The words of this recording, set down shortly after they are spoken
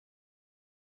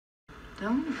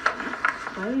Don't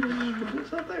bite him.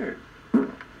 What's up there?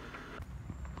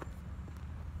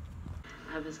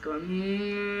 I was going,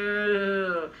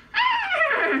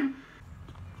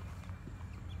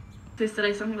 They said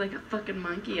I sounded like a fucking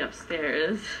monkey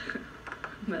upstairs.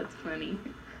 That's funny.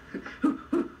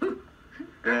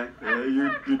 Yeah,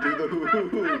 you do the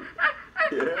hoo-hoo-hoo.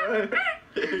 Yeah,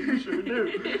 you sure do.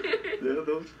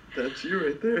 Yeah, that's you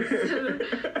right there.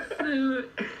 So,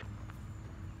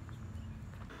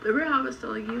 remember how I was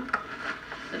telling you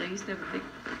that I used to have a big,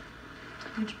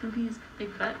 huge boobies,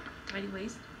 big butt, tiny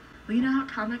waist? Well, you know how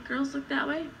comic girls look that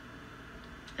way?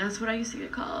 That's what I used to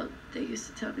get called. They used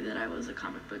to tell me that I was a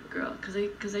comic book girl. Cause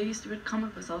I used to read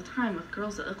comic books all the time with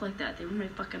girls that look like that. They were my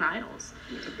fucking idols.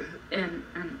 And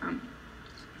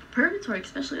Purgatory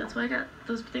especially, that's why I got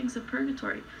those things of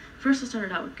Purgatory. First I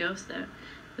started out with Ghost though.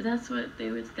 But that's what they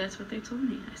told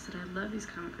me. I said, I love these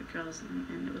comic book girls,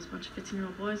 and it was a bunch of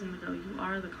 15-year-old boys, and they go, you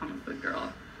are the comic book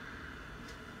girl.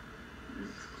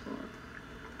 That's cool.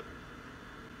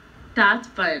 That's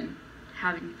fun,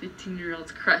 having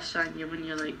 15-year-olds crush on you when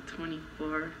you're like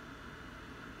 24.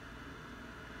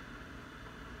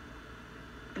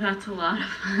 That's a lot of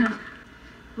fun.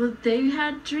 Well, they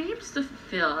had dreams to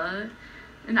fulfill,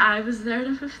 and I was there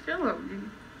to fulfill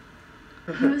them.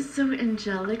 He was so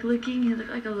angelic looking. He looked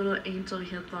like a little angel.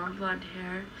 He had long blonde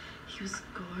hair. He was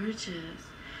gorgeous.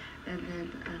 And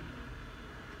then,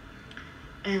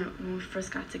 and when we first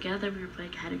got together, we were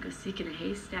like, had to go seek in a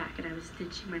haystack, and I was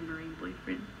ditching my Marine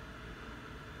boyfriend.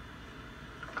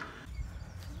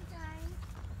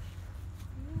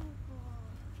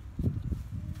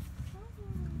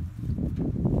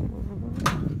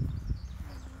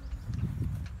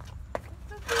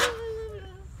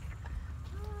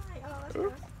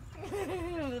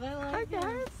 Hi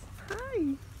guys.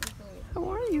 Hi. How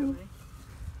are you?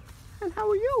 And how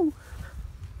are you?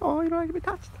 Oh, you don't like to be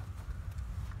touched.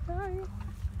 Hi.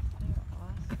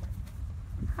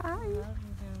 Hi.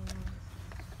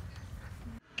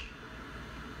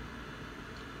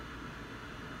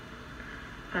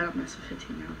 I don't mess with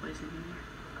 15-year-old boys anymore.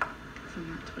 Because I'm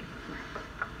not 24.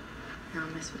 Now I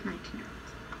mess with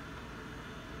 19-year-olds.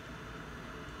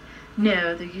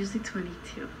 No, they're usually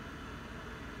 22.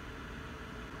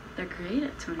 They're great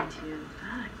at 22.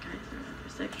 God, guys are at their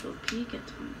sexual peak at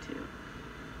 22.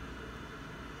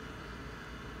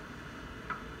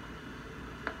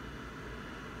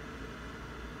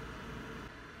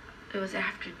 It was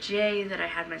after Jay that I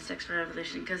had my sexual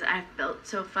revolution, because I felt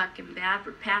so fucking bad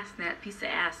for passing that piece of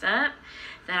ass up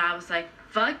that I was like,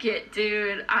 fuck it,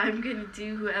 dude. I'm gonna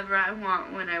do whoever I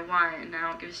want when I want, and I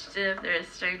don't give a shit if they're a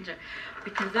stranger.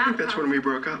 Because that, I think that's when we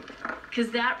broke up. Because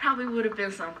that probably would have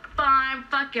been some fine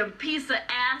fucking piece of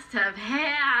ass to have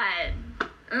had.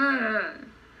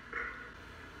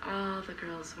 All the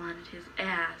girls wanted his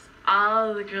ass.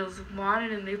 All the girls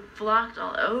wanted him. They flocked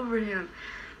all over him.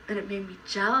 And it made me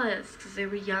jealous because they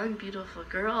were young, beautiful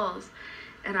girls.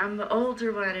 And I'm the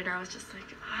older one, and I was just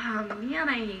like, oh man,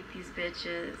 I hate these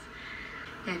bitches.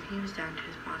 And he was down to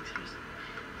his boxers.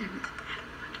 And it's had a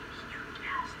fucking huge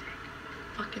ass dick.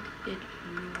 Fucking big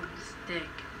enormous dick.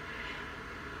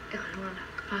 And he wanted to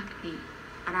fuck me.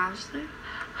 And I was just like,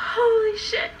 holy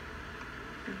shit.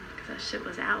 Because that shit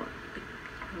was out, like,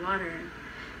 in the water. And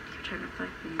he kept trying to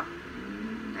fuck me.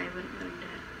 And I wouldn't let him do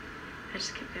it. I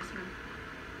just kept kissing him.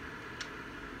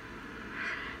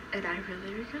 And I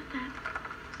really regret that.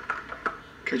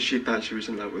 Because she thought she was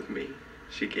in love with me.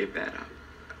 She gave that up.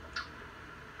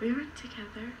 We weren't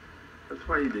together. That's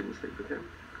why you didn't sleep with him.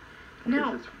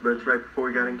 No. That's right before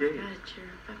we got engaged. God, you're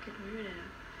a fucking weirdo.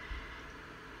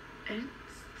 I didn't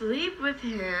sleep with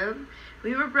him.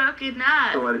 We were broken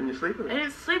up. So why didn't you sleep with him? I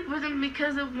didn't sleep with him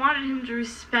because I wanted him to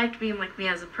respect me and like me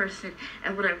as a person.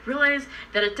 And when I realized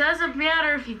that it doesn't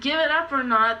matter if you give it up or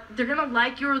not, they're gonna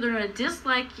like you or they're gonna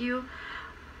dislike you,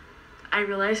 I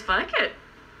realized, fuck it.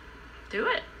 Do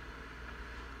it.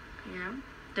 You know?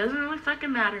 Doesn't really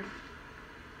fucking matter.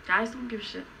 Guys don't give a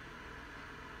shit.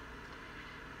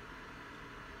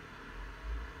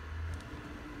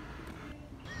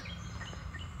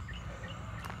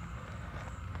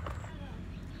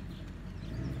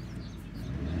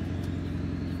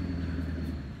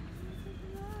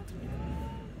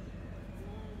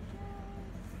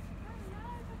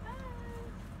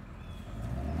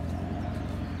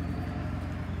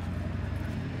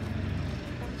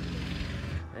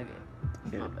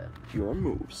 Yeah. Your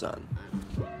move, son.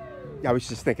 Yeah, I was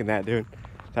just thinking that, dude.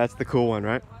 That's the cool one,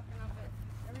 right?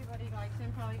 Everybody likes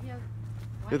him, probably. He has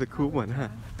You're the cool one, huh?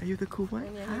 Are you the cool one?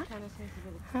 and then Huh? he kind of seems to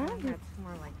be Hi. the that's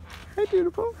more like Hi,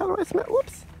 beautiful. How do I smell?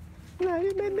 Whoops. No,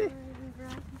 you made me.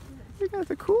 You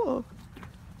guys are cool.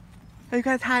 Are you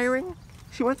guys hiring?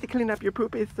 She wants to clean up your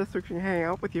poopies just so she can hang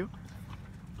out with you.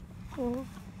 Oh.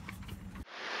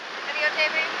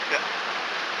 Videotaping? Yeah.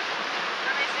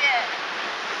 Let me see it.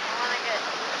 I want to get.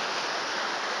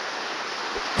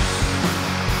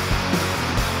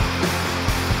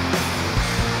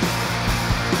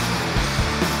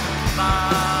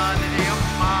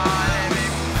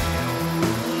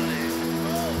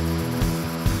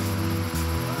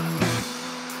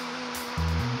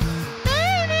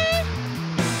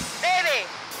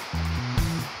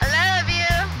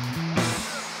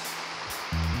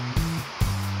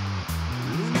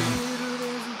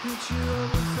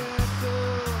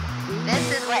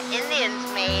 Indians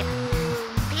made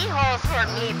pee holes for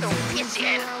me to piss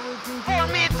in, for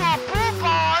me to poop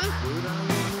on.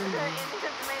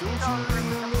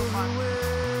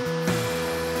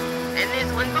 And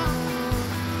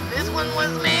this one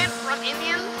was made from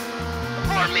Indians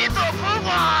for me to poop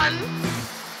on.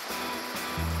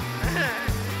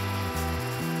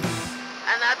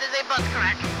 And that is a butt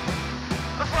crack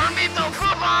for me to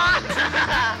poop on.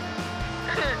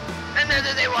 And that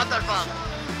is a waterfall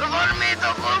for me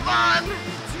to poop on,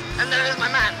 and there is my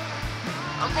man.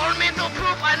 For me to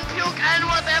poop and puke and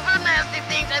whatever nasty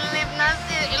things and leave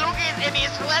nasty lookies in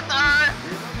his sweater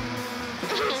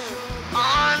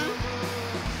on.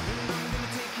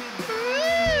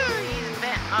 He's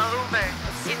bent over.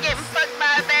 He's getting fucked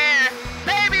by a bear.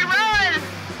 Baby, run!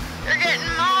 You're getting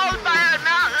mauled by a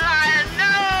mountain lion.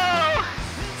 No!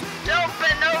 Don't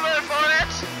bend over for it.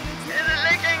 Is it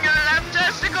licking your left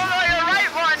testicle or your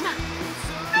right one?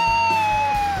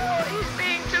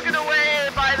 Away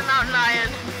by the mountain lion.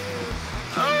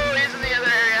 Oh, he's in the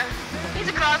other area. He's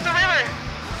across the river.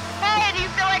 Hey, do you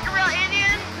feel like a real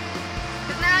Indian?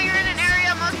 Because now you're in an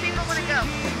area most people want to go.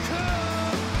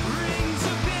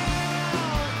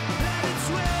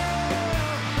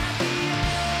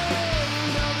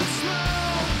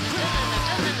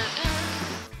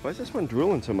 Why is this one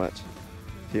drooling so much?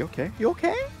 Is he okay? You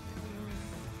okay?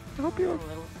 I hope you're okay.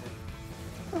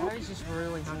 I hope he's just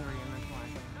really hungry and that's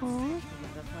why. Aww.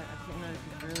 That's why I can't know if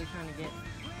he's really trying to get.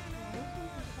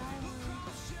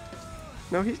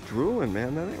 No, he's drooling,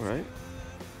 man. That ain't right.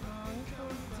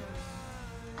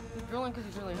 He's drooling because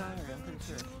he's really hungry, I'm pretty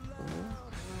sure.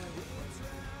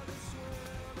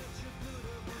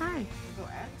 Hi.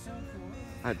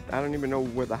 I don't even know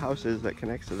where the house is that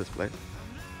connects to this place.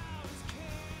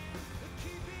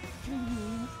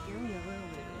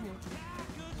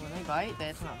 When they bite,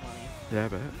 that's not funny. Yeah, I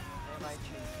bet. They bite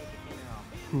you and take your finger off.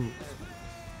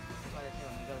 That's why they say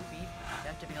when you go to feed, you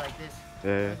have to be like this.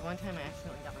 Yeah. One time I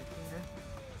accidentally got my finger,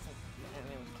 and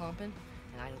it was clumping,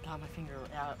 and I got my finger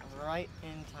out right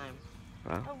in time.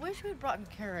 Wow. I wish we'd brought in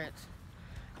carrots.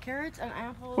 Carrots and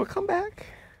apples. Well, come back.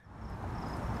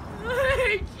 I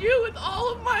hate you with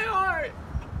all of my heart.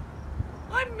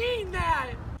 I mean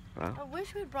that. Wow. I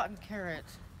wish we'd brought in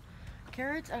carrots.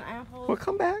 Carrots and apples. Well,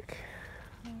 come back.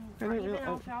 Or even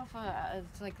alfalfa.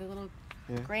 It's like the little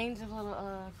grains of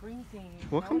little green things.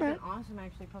 We'll come back. That would've been awesome,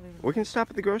 actually. Probably. We can stop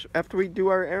at the grocery after we do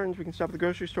our errands. We can stop at the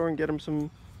grocery store and get them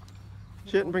some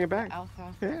shit and bring it back.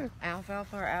 Alfalfa. Yeah.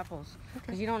 Alfalfa or apples.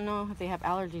 Because you don't know if they have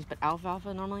allergies, but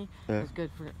alfalfa normally is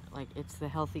good for, like, it's the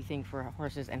healthy thing for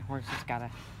horses, and horses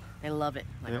they love it,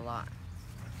 like, a lot.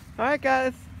 All right,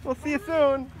 guys. We'll see you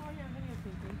soon.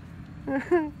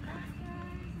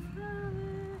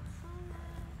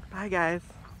 Bye, guys.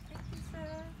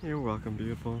 You're welcome,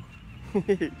 beautiful.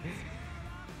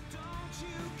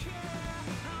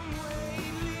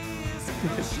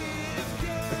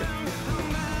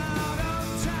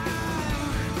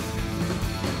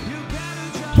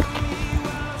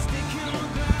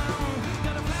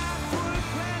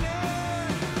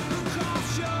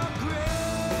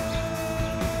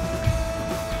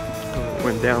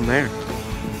 Went down there.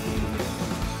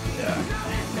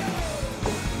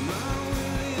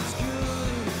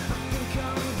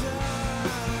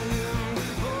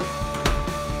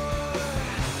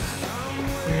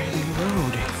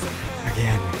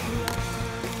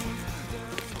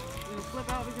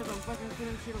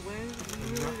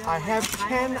 I have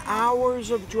 10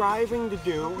 hours of driving to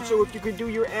do, so if you could do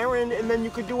your errand and then you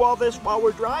could do all this while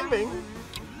we're driving,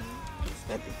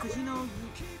 that'd be good.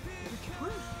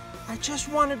 I just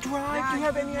want to drive. Do you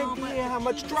have any idea how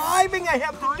much driving I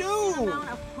have to do?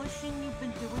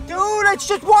 Dude, it's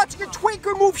just watching a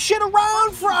tweaker move shit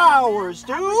around for hours,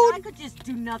 dude. I could just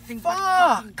do nothing but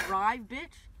fucking drive,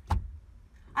 bitch.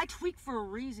 I tweak for a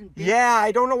reason, bitch. Yeah,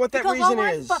 I don't know what that reason is. Because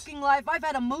all my fucking life, I've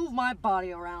had to move my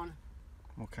body around.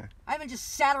 Okay. I haven't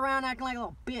just sat around acting like a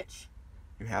little bitch.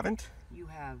 You haven't? You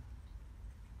have.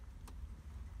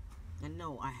 And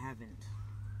no, I haven't.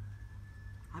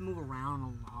 I move around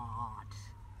a lot.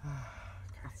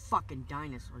 A fucking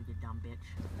dinosaur, you dumb bitch.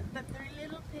 The 3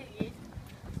 little piggies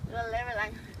will live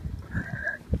like.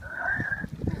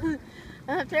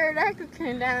 And the pterodactyl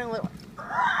came down and went.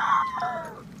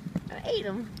 And ate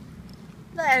them.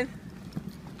 Then.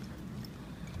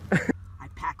 I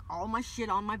pack all my shit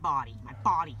on my body.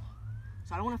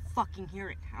 So I don't want to fucking hear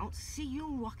it. I don't see you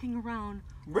walking around.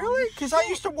 Really? Because I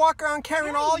used to walk around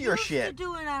carrying all your shit. You used to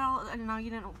do it at all. No, you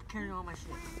didn't carry all my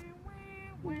shit.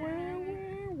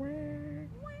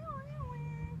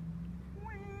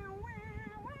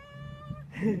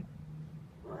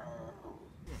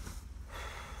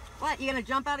 What, you gonna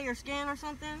jump out of your skin or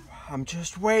something? I'm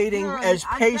just waiting as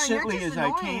patiently as I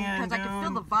can. Because I can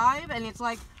feel the vibe, and it's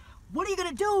like, what are you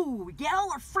gonna do? Yell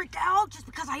or freak out just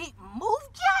because I ain't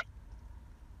moved yet?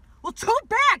 Well, too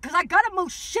bad, because I gotta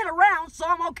move shit around, so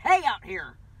I'm okay out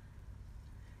here.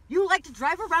 You like to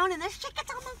drive around, and this shit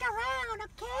gets all moved around,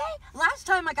 okay? Last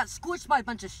time I got squished by a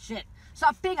bunch of shit.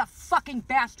 Stop being a fucking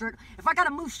bastard. If I gotta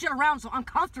move shit around so I'm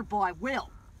comfortable, I will.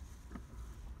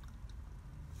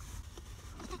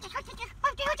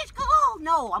 Just go.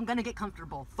 No, I'm gonna get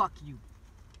comfortable. Fuck you.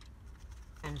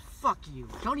 And fuck you.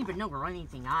 Don't even know where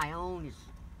anything I own is.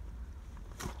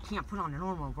 Can't put on a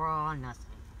normal bra, nothing.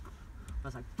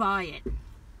 Unless I buy it.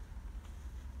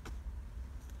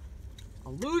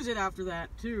 I'll lose it after that,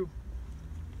 too.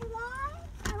 Why?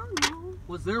 I don't know.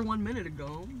 Was there 1 minute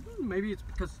ago. Maybe it's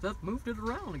because Seth moved it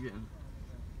around again.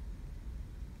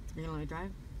 You gonna let me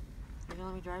drive? You gonna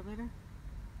let me drive later?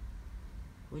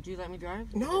 Would you let me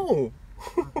drive? No.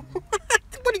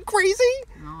 What, are you crazy?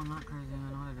 No, I'm not crazy.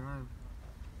 I know how to drive.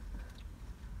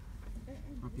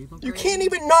 Are people You crazy? can't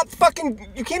even not fucking,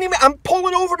 you can't even, I'm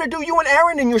pulling over to do you and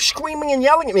Aaron and you're screaming and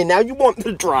yelling at me. Now you want me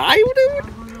to drive, dude? I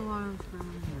wonder why I'm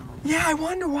screaming at you. Yeah, I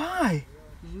wonder why.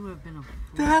 You have been a fool.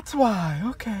 That's why,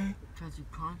 okay. Because you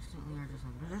constantly are just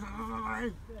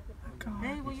like, God.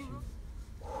 hey, will you...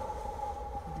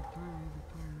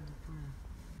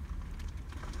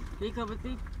 Can you come with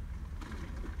me?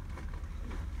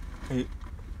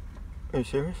 Are you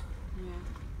serious? Yeah.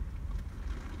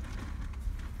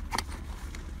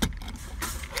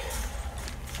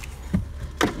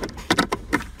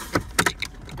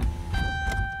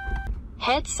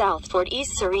 Head south toward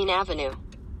East Serene Avenue.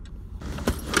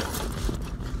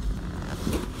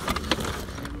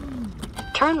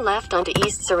 Turn left onto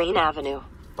East Serene Avenue.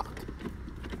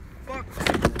 So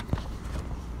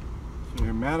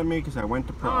you're mad at me because I went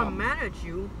to No, prom. I'm mad at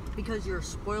you because you're a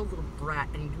spoiled little brat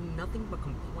and you do nothing but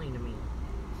complain to me.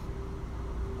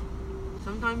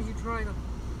 Sometimes you try to,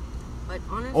 but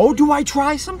honestly... Oh, do I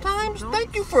try sometimes? Don't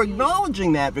Thank you for see-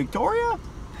 acknowledging that, Victoria.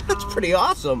 That's pretty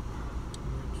awesome.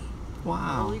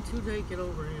 Wow. Only to take it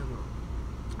over him,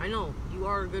 though. I know, you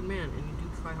are a good man and you do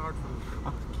try hard for me.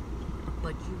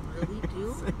 But you really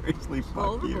do Seriously, go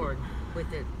fuck you. overboard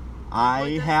with it. I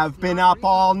Like that, have it's been not up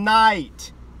all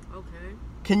night. Okay,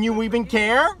 Can you even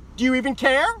care? Do you even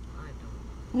care? I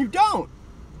don't You don't. know.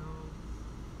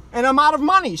 And I'm out of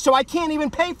money, so I can't even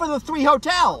pay for the 3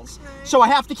 hotels. Okay. So I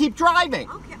have to keep driving.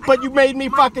 Okay, But you made me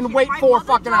fucking wait 4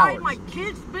 fucking died, hours. My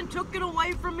kid's been taken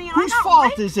away from me. And Whose I got fault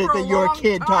raped is it for that a your long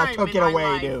kid time took in it my away,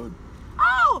 life. dude?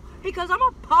 Oh, because I'm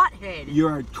a pothead.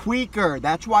 You're a tweaker.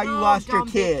 That's why you No, lost your dumb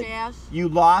kid. bitch ass. You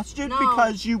lost it No,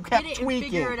 because you kept get it and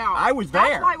tweaking. figure it out. I was That's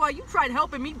there. why while you tried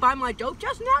helping me buy my dope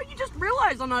just now, you just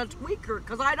realized I'm not a tweaker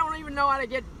because I don't even know how to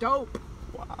get dope.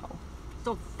 Wow.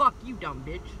 So fuck you, dumb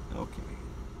bitch. Okay.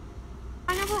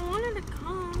 I never wanted to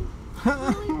come. I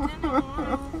really didn't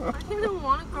want to. I didn't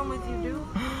want to come with you, dude.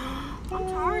 I'm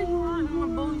tired of you hurting my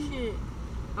bullshit.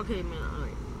 Okay, man,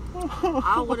 alright.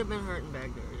 I would have been hurting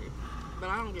back there. But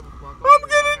I don't give a fuck. I'm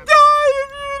gonna die if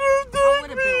you I don't would take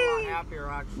have been a lot me. happier,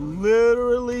 actually.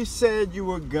 Literally said you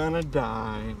were gonna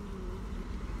die.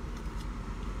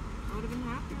 I would have been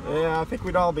happier. Yeah, I think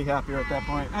we'd all be happier at that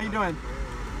point. How you doing?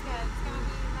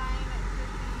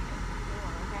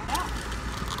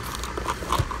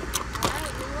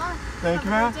 Thank you,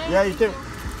 man. Yeah, you too.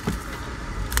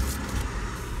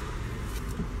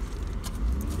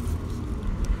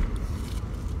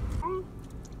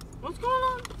 What's going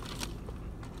on?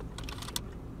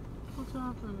 What's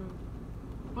happening?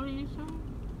 What are you saying?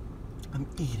 I'm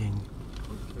eating.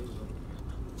 Okay.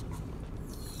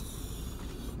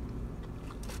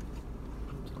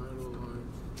 I'm tired of life.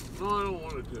 No, I don't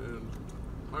want it to end.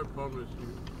 I promise you.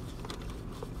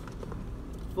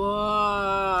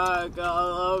 Fuck, I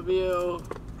love you.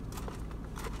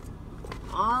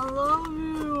 I love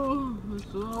you.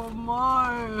 So am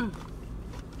I.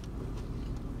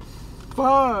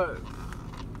 Fuck.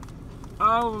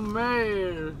 I'm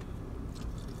mad.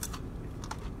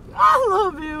 I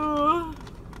love you.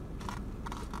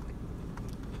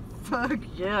 Fuck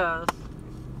yes.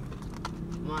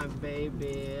 My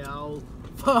baby. Oh,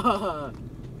 fuck.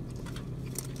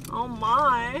 Oh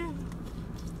my.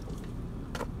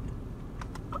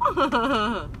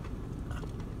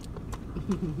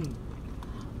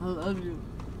 I love you.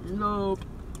 Nope.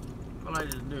 What I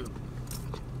just do?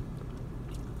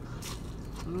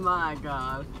 My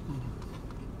God.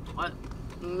 What?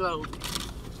 No.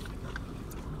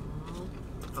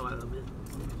 Oh, I love it.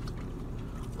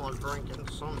 I'm drinking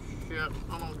some shit.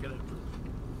 I don't get it.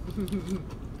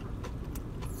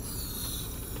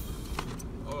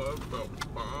 Oh, I felt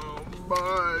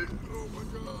bad. Oh my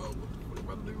God. What am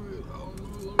I doing? I don't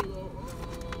know.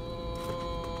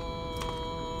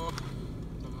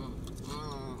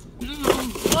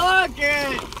 Fuck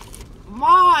it!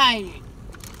 Mine!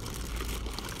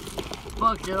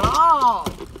 Fuck it all!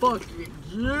 Fuck it,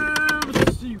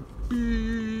 gypsy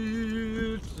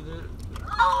bitch!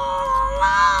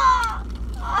 Oh,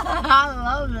 I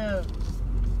love it!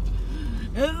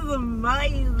 This is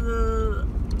amazing!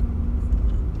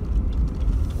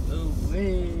 No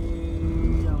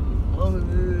way! I'm loving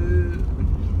it!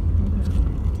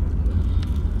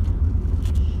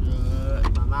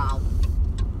 Shut my mouth!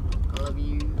 I love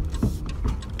you.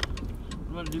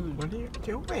 What are you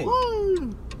doing?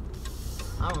 Woo!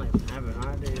 I don't even have an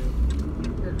idea.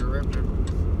 You're a directive.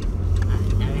 I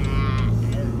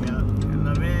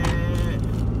love it.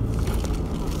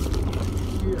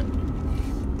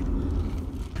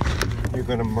 You're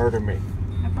gonna murder me.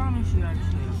 I promise you,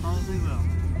 actually. I probably will.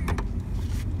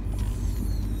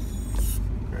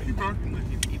 Great. Keep barking like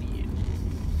an idiot.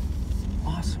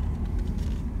 Awesome.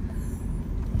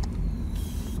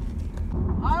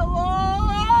 I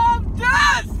love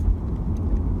death!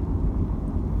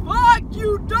 Fuck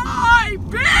you, die,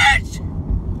 bitch!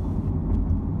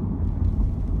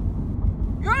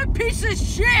 You're a piece of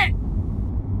shit!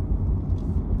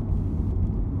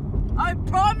 I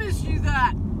promise you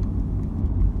that!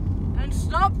 And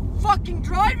stop fucking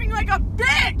driving like a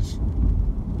bitch!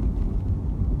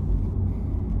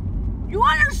 You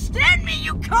understand me,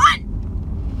 you cunt?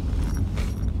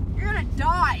 You're gonna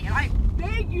die, and I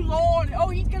beg you, Lord. Oh,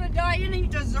 he's gonna die, and he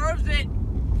deserves it.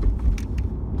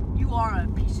 You are a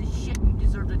piece of shit. You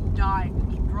deserve to die. You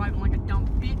keep driving like a dumb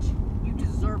bitch. You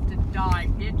deserve to die,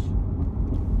 bitch.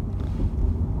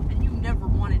 And you never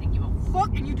wanted to give a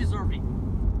fuck, and you deserve it.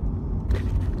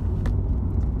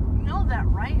 You know that,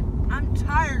 right? I'm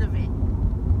tired of it.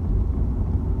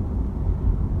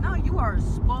 No, you are a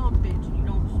spoiled bitch, and you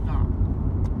don't stop.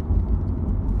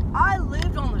 I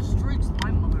lived on the streets with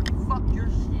my mother. Fuck your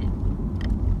shit.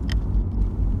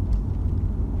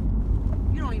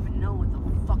 You don't even know what the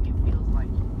fuck it feels like.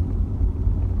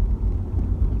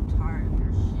 I'm tired of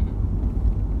your shit.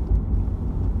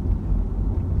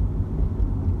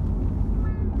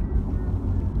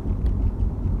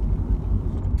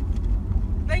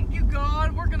 Thank you,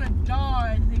 God. We're gonna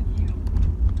die. Thank you.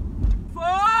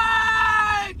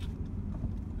 Fuck!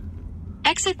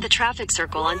 Exit the traffic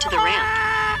circle onto the ramp.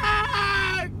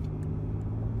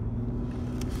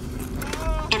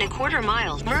 In a quarter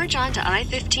mile, merge onto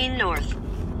I-15 North.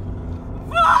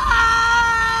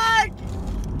 Fuck!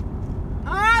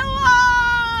 I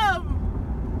love!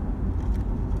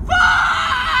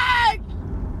 Fuck!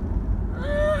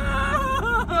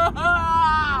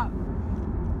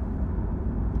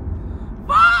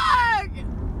 Fuck!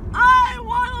 I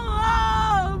want to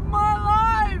love my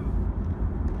life!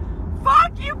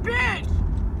 Fuck you, bitch!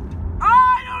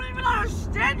 I don't even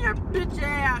understand your bitch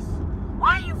ass!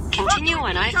 Why are you Continue fucking on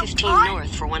with me, I-15 cunt?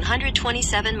 North for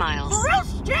 127 miles. For real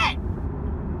shit!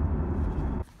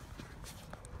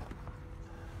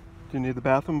 Do you need the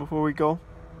bathroom before we go?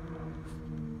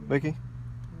 Vicky?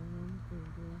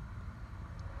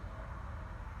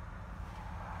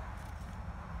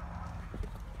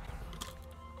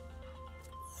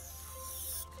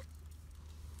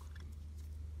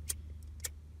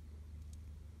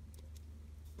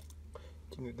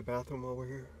 Do you need the bathroom while we're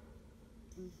here?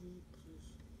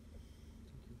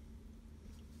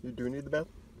 You do need the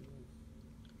bathroom?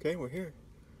 Okay, we're here.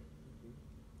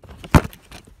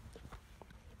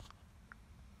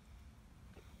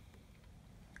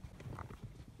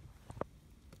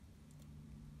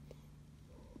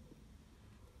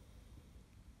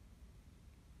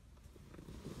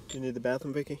 Do you need the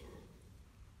bathroom, Vicky?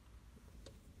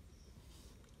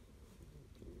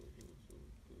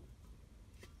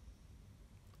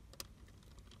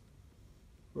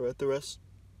 We're at the rest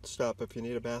stop if you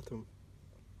need a bathroom.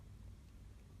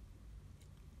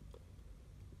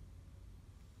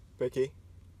 Vicky?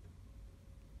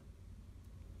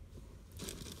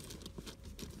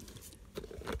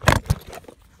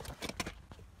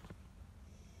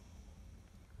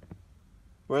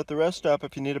 We're at the rest stop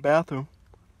if you need a bathroom.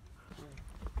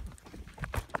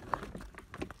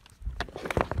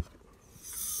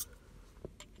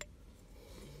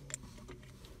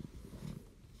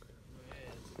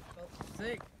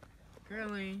 Sick.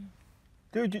 Curly.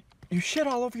 Dude, you shit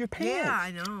all over your pants. Yeah,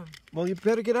 I know. Well, you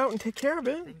better get out and take care of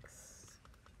it. Thanks.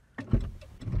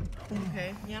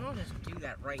 Okay. Yeah, don't just do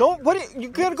that right. Don't. What? You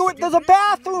gotta go. There's a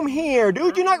bathroom here,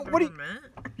 dude. You're not. What?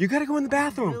 You gotta go in the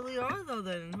bathroom. You really are though,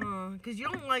 then, huh? Because you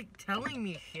don't like telling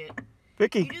me shit.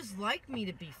 Vicky. You just like me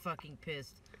to be fucking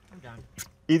pissed. I'm done.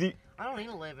 Either. I don't need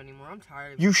to live anymore. I'm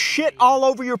tired of You shit all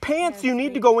over your pants. You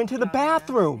need to go into the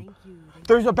bathroom.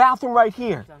 There's a bathroom right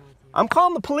here. I'm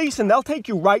calling the police and they'll take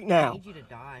you right I now. need you to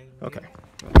die. Okay.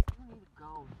 You need to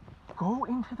go. Go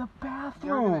into the You're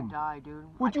bathroom. gonna die, dude.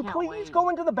 Would you I can't please wait. go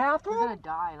into the You're bathroom? gonna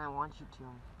die, and I want you to.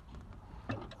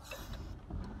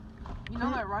 You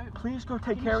know that, right? Please go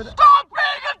take care of it. Stop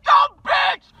being a dumb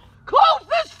bitch! Close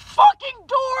this fucking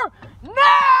door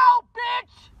now,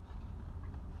 bitch!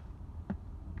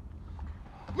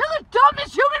 You're the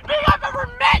dumbest human being I've ever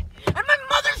met, and my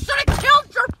mother should have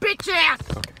killed your bitch ass.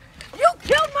 You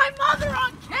killed my mother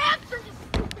on cancer, you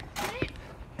stupid bitch.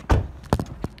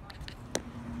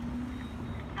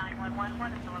 911,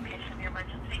 what is the location of your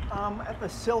emergency? At the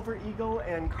Silver Eagle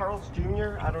and Carl's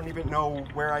Jr. I don't even know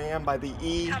where I am by the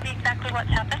E. Tell me exactly what's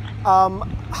happened.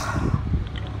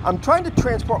 I'm trying to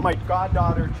transport my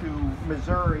goddaughter to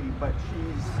Missouri, but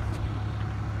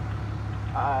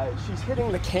she's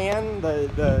hitting the can,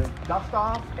 the dust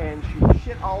off, and she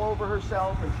shit all over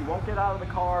herself, and she won't get out of the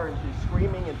car, and she's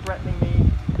screaming and threatening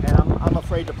me, and I'm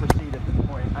afraid to proceed at this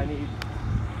point. I need.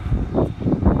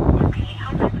 Okay,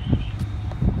 how old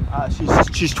is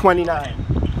she? She's 29.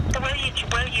 So where are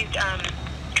you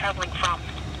traveling from?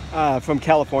 From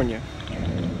California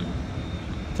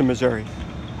to Missouri.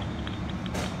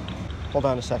 Hold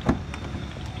on a second.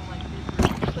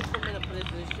 Put them in a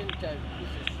position to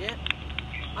piece of shit.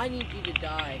 I need you to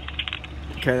die.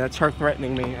 Okay, that's her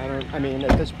threatening me. I mean,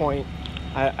 at this point,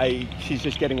 she's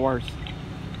just getting worse.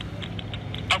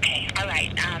 Okay, all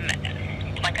right.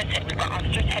 Like I said, we've got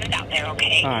officers headed out there.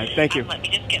 Okay. All right, thank you. Let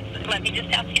me just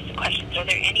ask you some questions. Are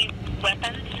there any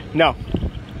weapons? No,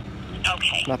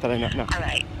 Okay. not that I know. No. All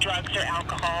right. Drugs or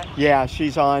alcohol? Yeah,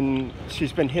 she's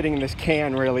been hitting this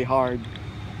can really hard.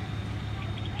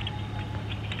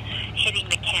 Hitting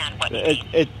the can. What do you mean?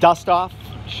 It dust off.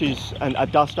 She's a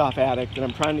dust off addict, and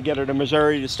I'm trying to get her to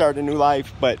Missouri to start a new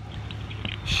life, but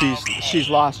she's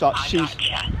lost all. I gotcha.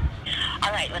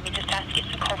 All right. Let me just ask you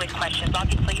some COVID questions.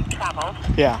 Obviously, you've traveled.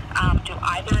 Yeah. Do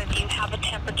either of you have a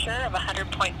temperature of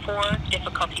 100.4,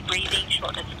 difficulty breathing,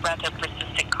 shortness of breath, or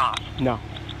persistent cough? No.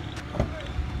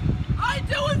 I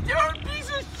do with your piece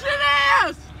of shit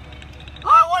ass!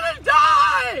 I wanna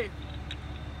die!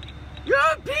 You're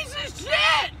a piece of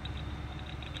shit!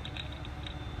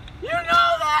 You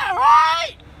know that,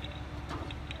 right?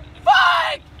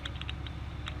 Fuck!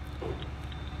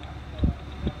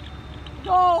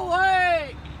 Go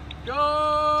away!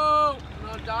 Go!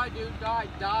 No, die, dude,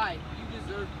 die. You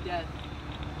deserve death.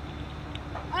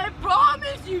 I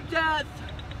promise you death!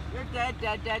 You're dead,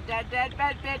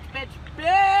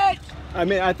 bitch! I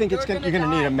mean, I think you're gonna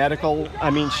need a medical. I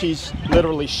mean, she's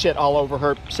literally shit all over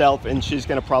herself, and she's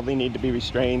gonna probably need to be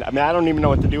restrained. I mean, I don't even know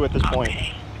what to do at this point.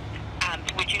 Okay.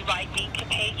 Would you like me to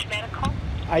page medical?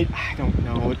 I don't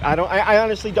know. I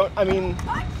honestly don't. I mean,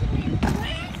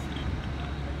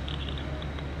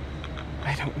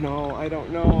 I don't know.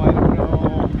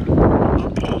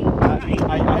 Okay.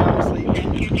 I honestly.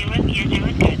 You're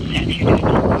doing good, Seth. You're doing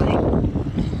fine.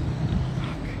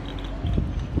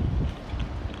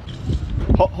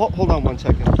 Hold on 1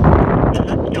 second.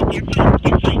 No, you're fine.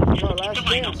 Keep No, the last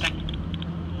line chance. open.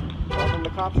 Tell them the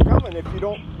cops are coming if you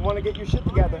don't want to get your shit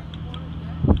together.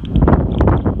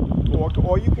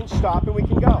 Or you can stop and we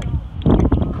can go. What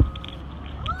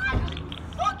are you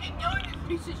fucking doing,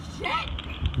 you piece of shit?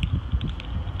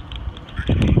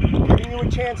 Giving you a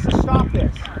chance to stop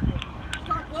this.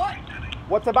 Stop what?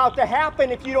 What's about to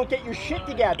happen if you don't get your shit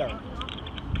together?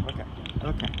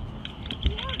 Okay.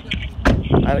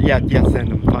 Yeah, send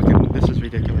them. Fucking, this is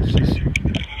ridiculous.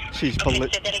 She's Okay,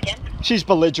 say that again? she's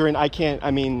belligerent. I can't.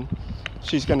 I mean,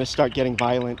 she's gonna start getting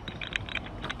violent.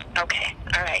 Okay,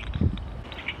 all right.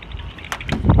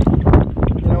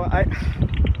 You know,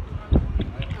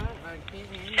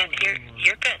 Seth,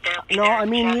 you're good. They'll be No, there. I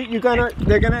mean,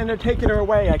 they're gonna end up taking her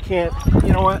away. I can't.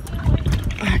 You know what?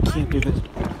 I can't do this.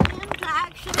 I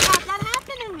should have had that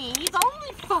happen to me. He's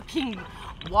only fucking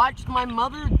watched my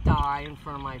mother die in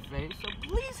front of my face, so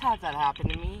please have that happen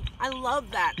to me. I love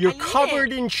that. You're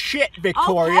covered in shit,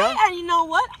 Victoria. Okay, and you know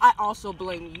what? I also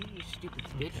blame you, you stupid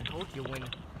bitch. Told you when.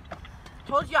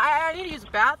 Told you I need to use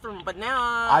the bathroom, but now...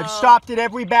 I've stopped at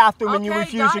every bathroom and you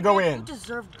refuse to go in. You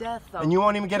deserve death, though. And you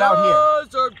won't even get out here. You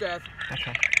deserve death.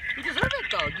 Okay. You deserve it,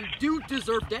 though. You do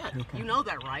deserve death. Okay. You know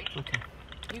that, right? Okay.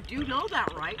 You do know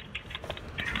that, right?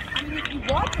 I mean, if you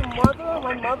watch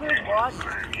my mother watched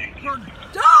her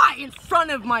die in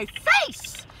front of my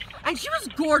face! And she was a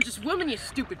gorgeous woman, you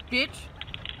stupid bitch.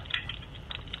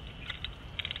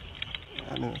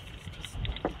 I mean,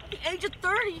 At the age of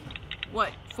 30,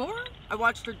 what, 4? I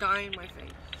watched her die in my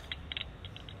face.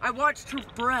 I watched her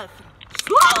breath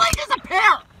slowly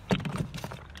disappear!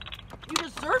 You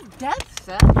deserve death,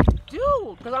 Seth. You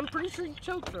do, because I'm pretty sure you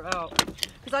choked her out.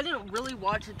 Because I didn't really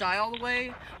watch her die all the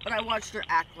way, but I watched her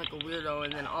act like a weirdo,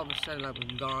 and then all of a sudden I was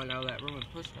gone out of that room and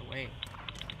pushed away.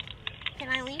 Can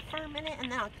I leave for a minute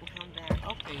and then I can come back?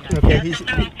 Okay, yeah. okay,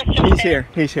 he's here.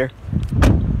 He's here.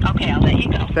 Okay, I'll let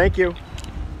you go. Thank you.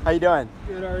 How you doing?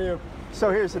 Good, how are you? So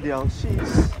here's the deal.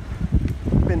 She's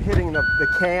been hitting the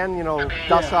can, you know,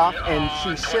 dust off, and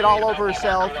she shit all over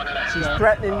herself. She's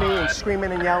threatening me and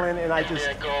screaming and yelling, and I just,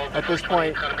 at this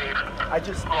point,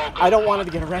 I don't want her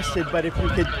to get arrested, but if you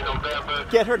could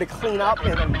get her to clean up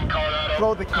and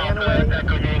throw the can away,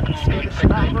 scare the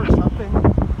shit out of her or something.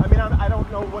 I mean, I don't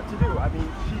know what to do. I mean,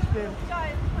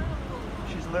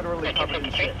 she's literally covered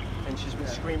in shit, and she's been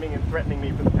screaming and threatening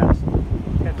me for the past 10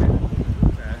 minutes.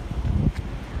 Okay.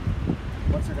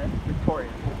 What's her name? Victoria.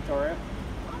 Victoria?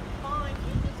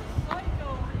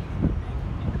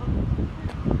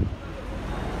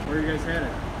 Where are you guys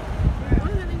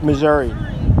headed? Missouri.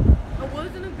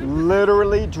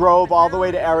 Literally drove all the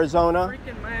way to Arizona.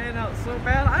 Freaking my head out so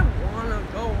bad, I wanna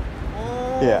go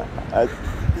home. Yeah. I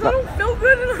don't feel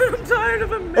good and I'm tired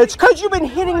of it. It's because you've been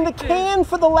hitting the can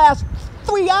for the last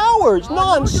 3 hours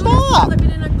non-stop.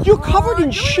 You're covered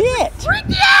in shit. Freak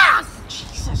yes!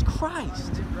 Jesus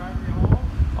Christ.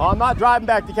 Oh, I'm not driving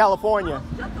back to California.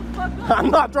 Shut the fuck up. I'm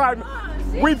not driving.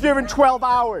 We've driven 12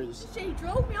 hours. She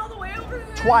drove me all the way over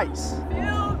there. Twice.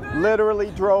 Feel good.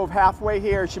 Literally drove halfway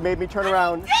here. She made me turn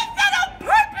around. Did that on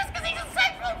purpose because he's a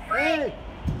sexual freak. Hey.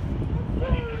 You're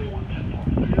in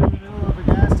the middle of a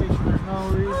gas station, there's no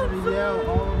reason to yell.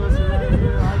 All of us are right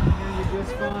here, I can hear you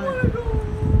just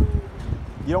fine.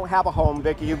 You don't have a home,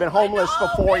 Vicky. You've been homeless for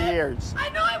 4 years. I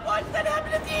know I watched that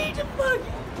happen at the age of fucking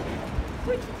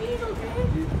 16,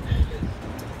 okay?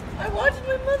 I watched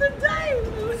my mother die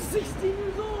when I was 16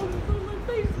 years old in front of my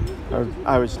face.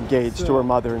 I was engaged to her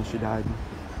mother and she died.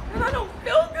 And I don't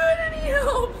feel good and he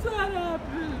helps that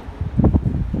happen.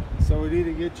 So we need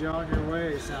to get you on your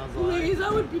way, it sounds like. Please,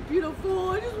 that would be beautiful.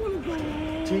 I just want to go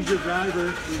home. Teach your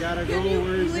driver, you gotta go Can you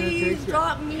where he's gonna please take you.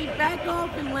 drop me back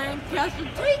off in Lancaster?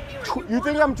 Take me where You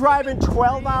think I'm driving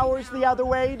 12 hours the other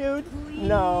way, dude?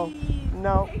 No.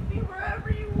 No. Take me wherever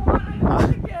you want. I don't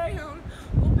want to get home.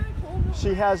 Go back home.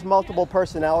 She has multiple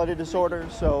personality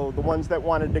disorders, so the ones that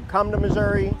wanted to come to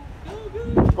Missouri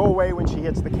go away when she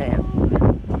hits the can.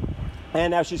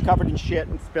 And now she's covered in shit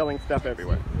and spilling stuff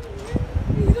everywhere.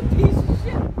 He's a piece of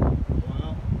shit.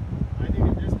 Well, I think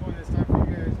at this point it's time for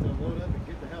you guys to load up and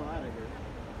get the hell out of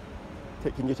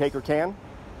here. Can you take her can? Do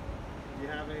you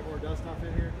have any more dust off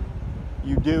in here?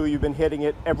 You do. You've been hitting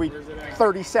it every Where's it at?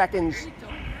 30 seconds.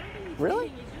 Really?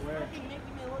 Where?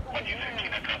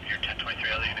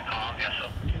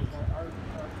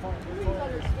 Please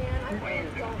understand, I really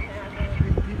don't have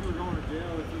it. People are going to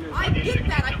jail if you guys... I get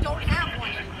that, I don't have one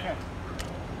anymore.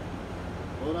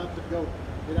 Load up and go.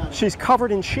 Get out of She's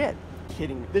covered in shit.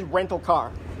 Kidding me. This rental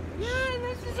car. Yeah, and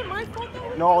this isn't my fault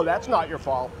though. No, that's not your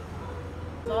fault.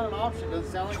 It's not an option.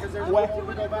 Doesn't sound like because there's no What? home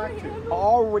to go back to.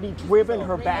 Already driven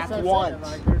her back That's what I'm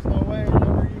saying, once. like, there's no way you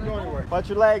can go anywhere. Watch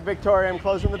your leg, Victoria. I'm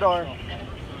closing the door.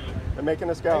 They're making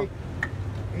us go. Hey,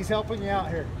 he's helping you out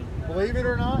here. Believe it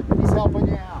or not, he's helping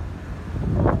you out.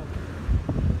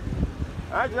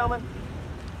 All right, gentlemen.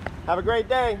 Have a great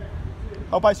day.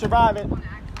 Hope I survive it.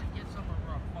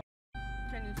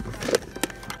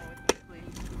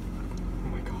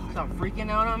 Stop freaking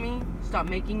out on me. Stop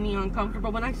making me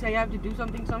uncomfortable. When I say I have to do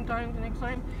something sometimes next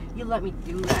time, you let me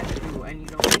do that too, and you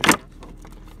don't make an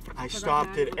asshole. I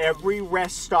stopped at every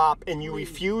rest stop and you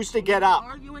refuse to get up. I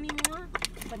don't argue anymore,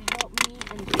 but help me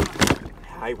and stop.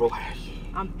 I will.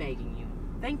 I'm begging you.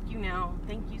 Thank you now.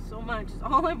 Thank you so much. It's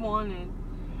all I wanted.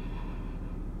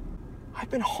 I've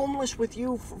been homeless with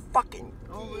you for fucking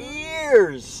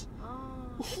years.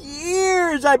 Oh,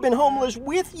 Years I've been homeless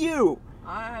with you.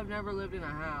 I have never lived in a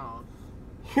house.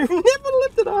 You've never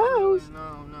lived in a house.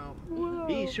 No.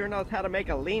 He sure knows how to make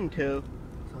a lean-to.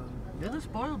 You're the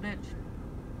spoiled bitch.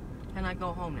 Can I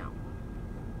go home now?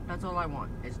 That's all I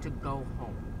want, is to go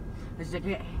home. Is to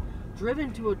get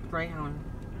driven to a Greyhound,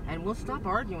 and we'll stop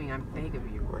arguing, I'm beg of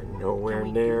you. We're nowhere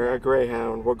near a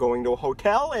Greyhound. We're going to a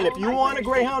hotel, and if you want a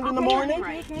Greyhound in the morning,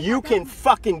 you can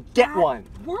fucking get one.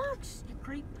 Works, you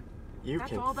creep. You That's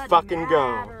can all that fucking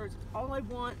go. matters. All I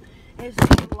want is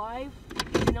to life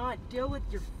and not deal with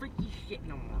your freaky shit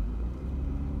no more.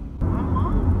 I'm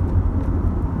home.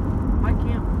 I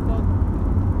can't fuck.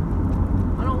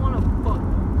 I don't want to fuck.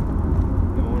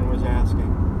 No one was asking.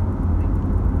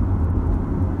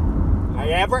 I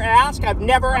ever ask? I've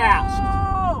never asked.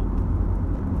 Oh!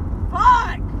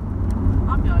 Fuck!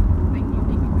 I'm done. Thank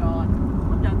you, God.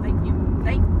 I'm done. Thank you.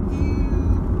 Thank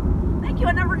you. Thank you.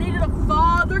 I never needed a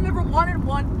father. Never wanted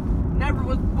one. Never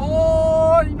was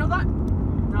born. You know that?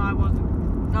 No, I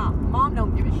wasn't. Nah, Mom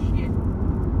don't give a shit.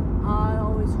 I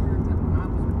always heard that when I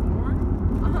was born,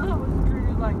 I was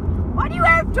treated like, why do you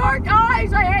have dark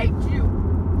eyes? I hate you.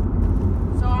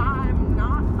 So I'm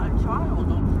not a child.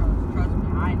 Don't trust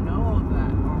me. I know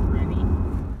that already.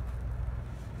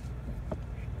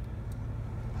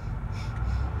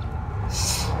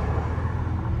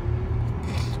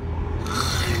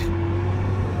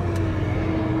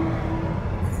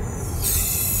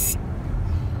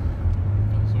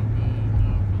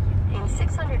 In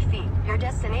 600 feet, your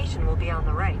destination will be on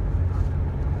the right.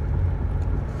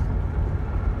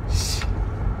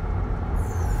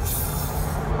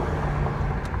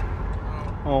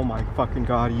 Oh my fucking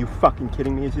God, are you fucking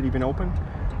kidding me? Is it even open?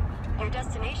 Your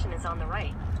destination is on the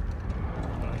right. Oh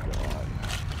my God.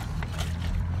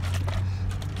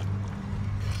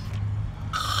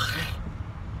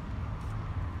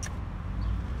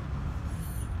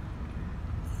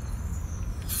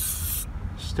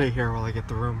 Stay here while I get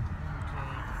the room.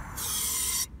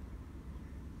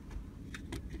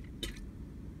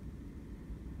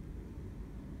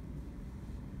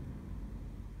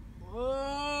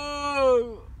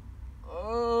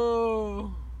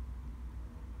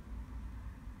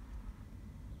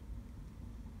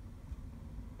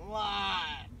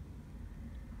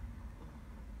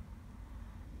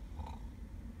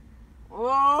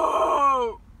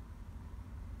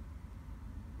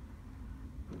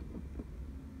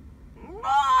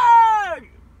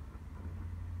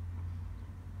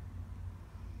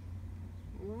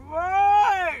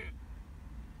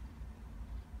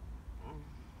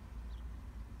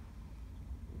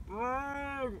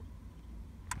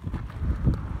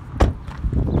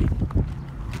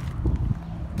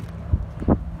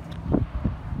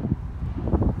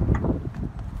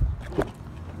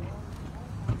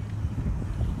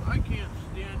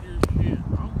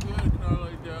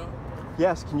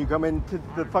 Yes, can you come into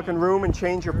the fucking room and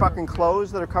change your fucking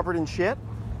clothes that are covered in shit?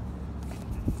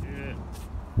 Yeah.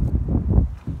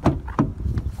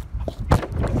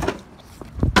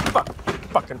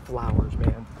 Fucking flowers,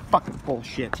 man. Fucking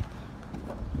bullshit.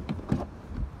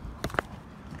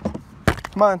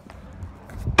 Come on.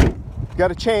 You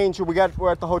gotta change or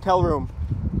we're at the hotel room.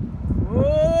 What?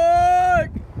 Oh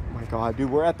my God, dude,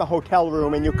 we're at the hotel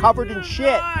room and you're covered in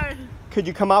shit. Could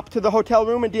you come up to the hotel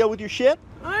room and deal with your shit?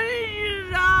 I need you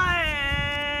to die.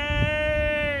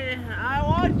 I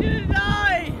want you to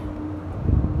die.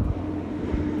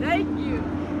 Thank you.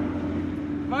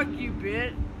 Fuck you,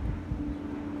 bitch.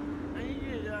 I need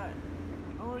you to die.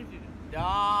 I want you to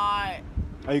die.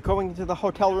 Are you going to the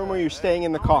hotel room or are you staying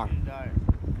in the car? I want you to die.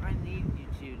 I need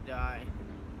you to die.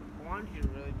 I want you to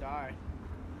really die.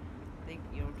 Thank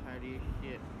you. I'm tired of your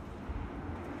shit.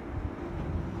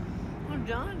 I'm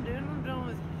done, dude. I'm done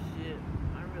with your shit.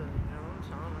 I really am.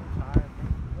 I'm tired.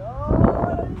 Oh,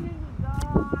 I need to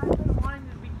die. I've been wanting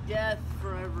to be death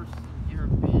forever since you're a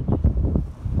bitch.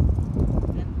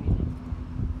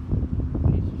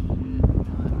 Piece of shit. You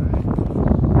know that, right?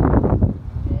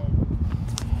 Dead.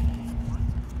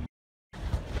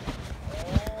 Oh,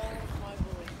 my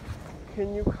boy. Can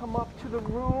you come up to the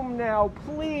room now,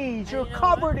 please? Hey, You're you know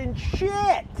covered what? in shit.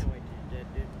 Can't wait to be dead,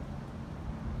 dude.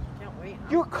 Can't wait.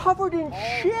 You're covered in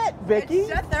shit, Vicky.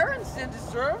 Seth Aronson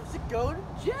deserves to go to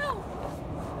jail.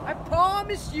 I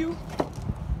promise you.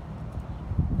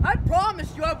 I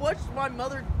promise you I watched my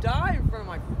mother die in front of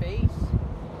my face.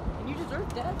 And you deserve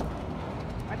death.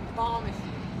 I promise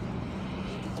you.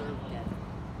 You deserve death.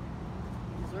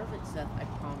 You deserve it, Seth. I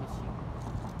promise you.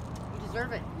 You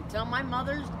deserve it. Until my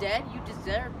mother's dead, you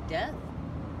deserve death.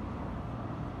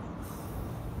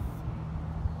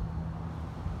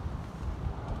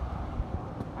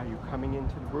 Are you coming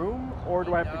into the room or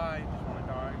do I have to I just want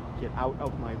to die. get out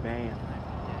of my van?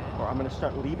 Or I'm gonna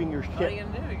start leaving your What are you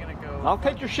shit. gonna do? You're gonna go. I'll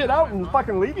take your shit out and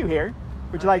fucking leave you here.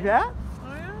 Would you like that?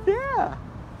 Oh, yeah? Yeah,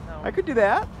 No. I could do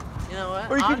that. You know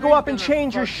what? Or you could go up and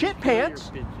change your shit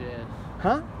pants. Your bitch ass.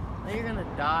 Huh? Now you're gonna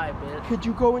die, bitch. Could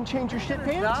you go and change your shit You're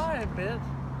pants? gonna die, bitch.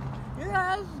 Your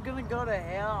ass is gonna go to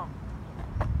hell.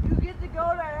 You get to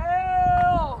go to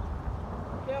hell.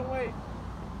 Can't wait.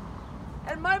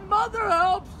 And my mother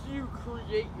helps you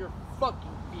create your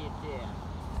fucking bitch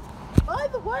ass. By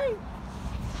the way,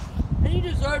 and you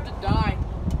deserve to die.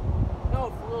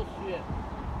 No, for real shit.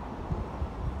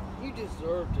 You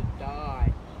deserve to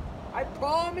die. I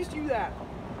promise you that.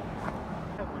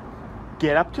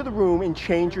 Get up to the room and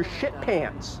change your shit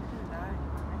pants.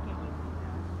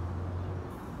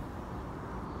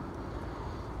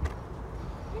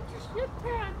 Get your shit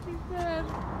pants, he said.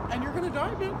 And you're gonna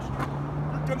die,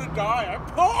 bitch. You're gonna die. I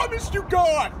promise you,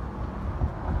 God.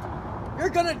 You're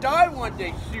gonna die one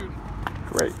day soon.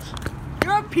 Great.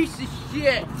 You're a piece of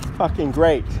shit. Fucking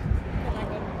great. Can I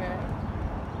go to bed?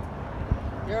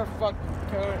 You're a fucking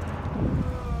cunt.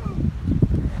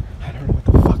 I don't know what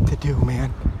the fuck to do,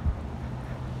 man.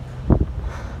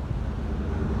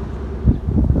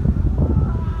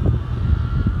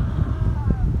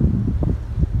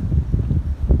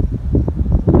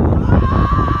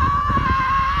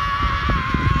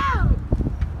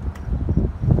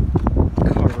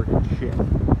 Covered in shit.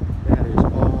 That is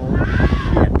all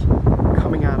shit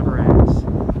coming out of her ass.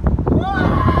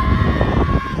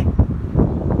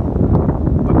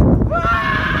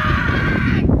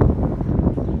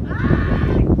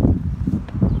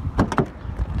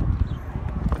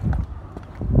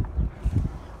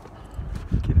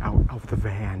 Get out of the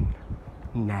van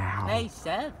now. Hey,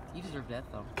 Seth, you deserve death,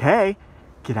 though. Okay,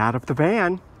 get out of the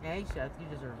van. Hey, Seth, you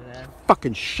deserve that.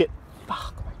 Fucking shit.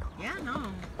 Fuck. Oh my God. Yeah,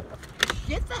 no. The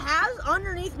shit that has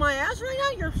underneath my ass right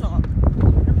now, you're soft. You're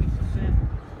a piece of shit.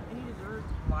 And you deserve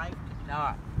life to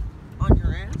die. On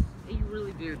your ass? Yeah, you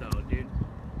really do, though, dude.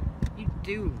 You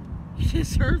do. You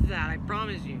deserve that, I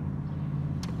promise you.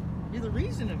 You're the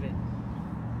reason of it.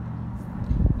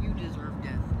 You deserve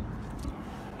death.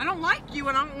 I don't like you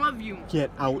and I don't love you. Get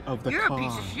out of the You're car. a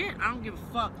piece of shit. I don't give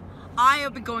a fuck. I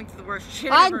have been going through the worst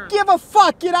shit I ever. give a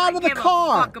fuck. Get out of the I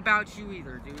car. give a fuck about you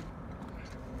either, dude.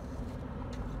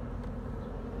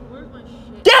 Where's my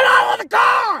shit? Get out of the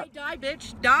car. Hey, die,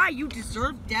 bitch. Die. You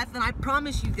deserve death, and I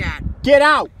promise you that. Get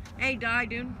out. Hey, die,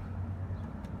 dude.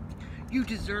 You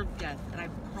deserve death, and I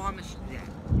promise you that.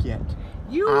 Get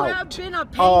You out have been a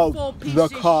painful of piece the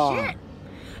of car. shit.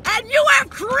 And you have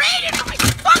created my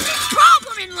fucking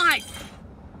problem in life.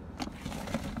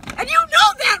 And you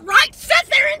know that, right,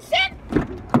 Seth Aronson?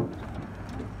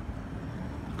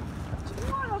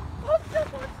 You are the fucked up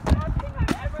most sad thing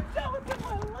I've ever dealt with in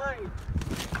my life.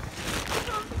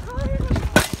 I'm tired of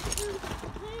this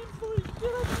painful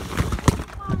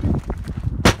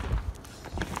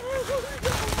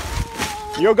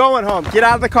shit. You're going home. Get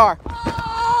out of the car.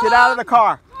 Get out of the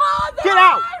car. Mother! Get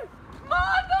out.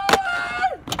 Mother!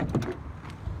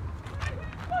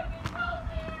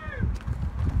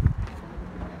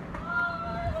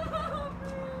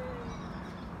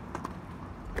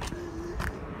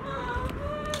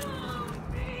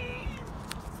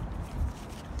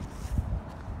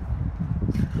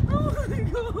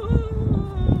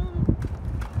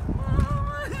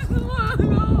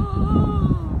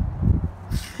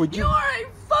 Would You are a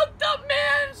fucked up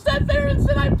man, Seth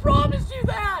Aronson, I promise you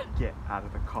that! get out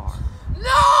of the car?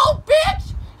 No,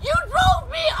 bitch! You drove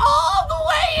me all the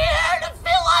way here to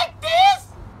feel like this?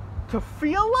 To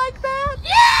feel like that?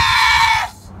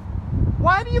 Yes!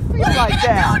 Why do you feel What are like you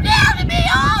gonna that? do now to me,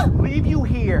 huh? Leave you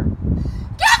here.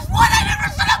 Guess what? I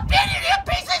never should have been in, you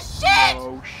piece of shit!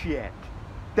 Oh shit.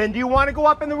 Then do you want to go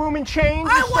up in the room and change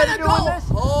I instead wanna of doing go this?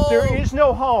 home. There is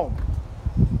no home.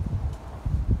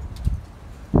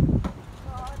 I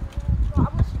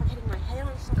was hitting my head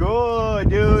on something. Good,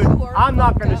 dude. You are I'm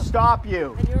not fucked going to up. stop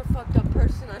you. And you're a fucked up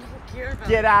person. I don't care about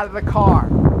Get you. out of the car.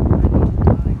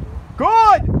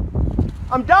 Good.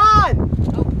 I'm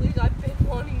done. Oh, please, I've been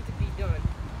wanting to be done.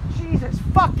 Jesus,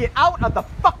 fuck, get out of the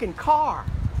fucking car.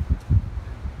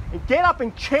 And get up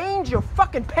and change your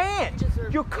fucking pants. You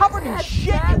deserve You're covered in death,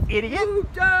 shit, Seth. you idiot. You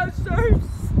deserve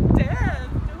death,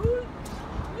 dude.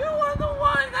 You are the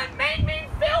one that made me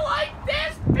feel like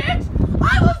this, bitch.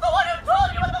 I was the one who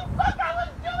told you what the fuck I was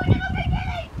doing in the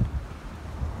beginning.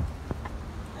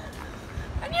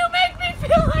 And you make me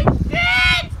feel like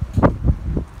shit.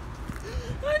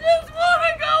 I just want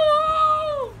to go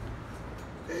home.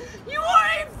 You are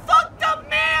a fucked up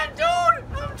man,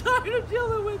 dude. I'm tired of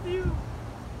dealing with you.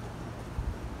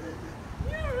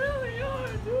 You really are,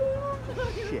 dude. I'm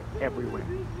tired Shit of dealing everywhere. with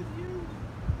you.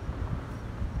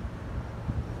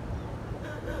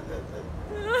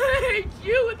 I hate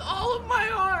you with all of my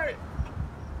heart.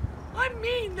 I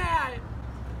mean that.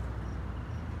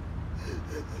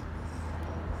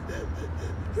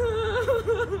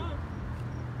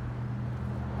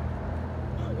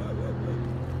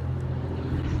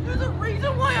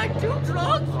 reason why I do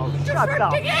drugs? Oh, Just shut for the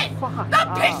to get fuck the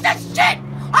up. piece of shit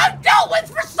I've dealt with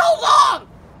for so long!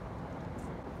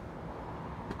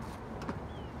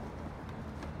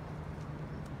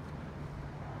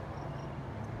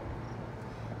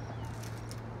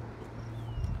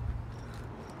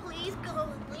 Please go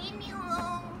and leave me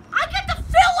alone. I get to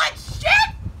feel like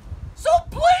shit! So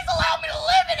please allow me to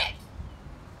live in it!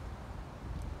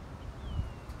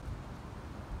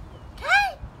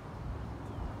 Okay?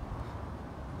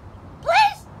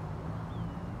 Please?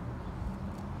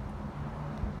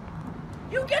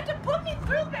 You get to put me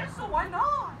through this, so why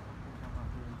not?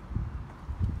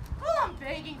 All I'm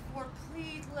begging for,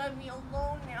 please let me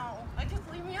alone now. Like, just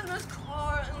leave me in this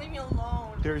car and leave me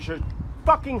alone. There's a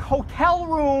fucking hotel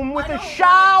room with I a don't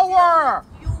shower.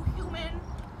 wanna deal with you, human.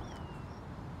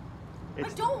 I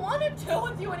don't want to deal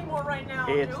with you anymore right now,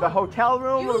 It's dude. the hotel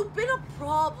room. You've been a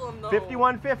problem, though.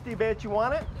 5150, bitch. You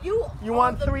want it? You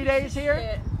want are the 3 piece days of here?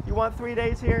 shit. You want 3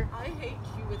 days here? I hate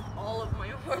you with all of my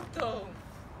heart, though.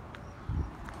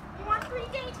 You want 3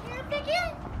 days here, Vicky?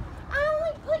 I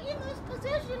only put you in this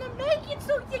position to make it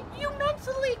so that you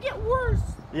mentally get worse.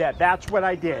 Yeah, that's what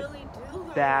I did. Really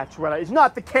do. That's what I. It's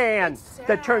not the can It's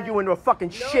that turned you sad. into a fucking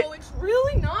shit. No, it's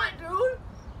really not, dude.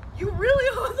 You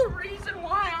really are the reason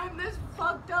why I'm this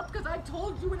fucked up, because I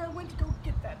told you when I went to go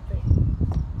get that thing.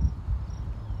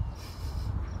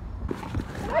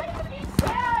 I used to be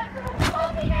sad for the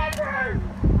fucking ever.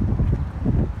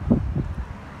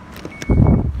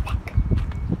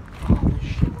 Holy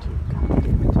shit, dude. God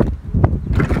damn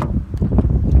it.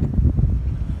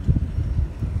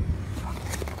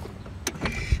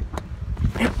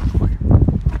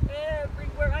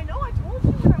 Everywhere. I know, I told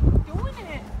you when I was doing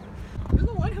it. You're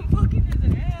the one who fucking is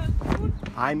an ass, dude.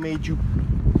 I made you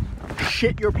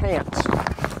shit your pants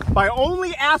by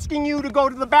only asking you to go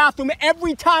to the bathroom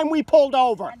every time we pulled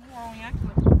over. I knew I only acted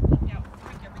like a freak out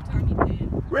freak every time you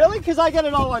did. Really? Because I got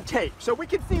it all on tape, so we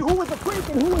could see who was a freak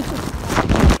and who was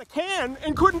just the can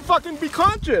and couldn't fucking be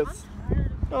conscious. I'm tired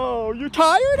of Oh, you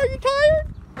tired? Are you tired?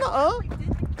 I did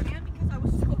the can because I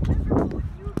was so miserable with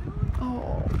you, dude.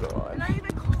 Oh, God. And I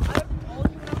even called you when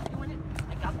I was doing it.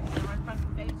 I got the camera in front of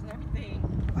your face and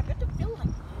everything. I got to feel like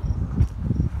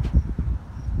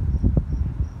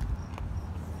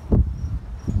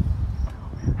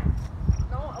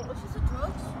no, was this the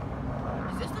drugs?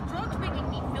 Is this the drugs making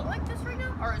me feel like this right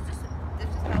now? Or is this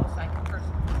how a psychic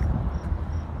person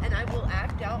feels? And I will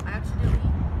act out accidentally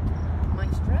my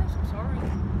stress. I'm sorry.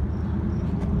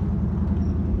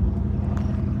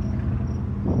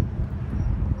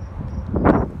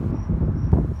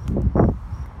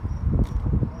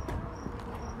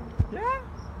 Yeah?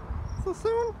 So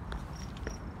soon?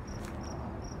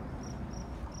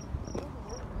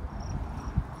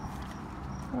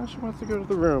 Oh, she wants to go to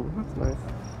the room. That's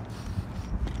nice.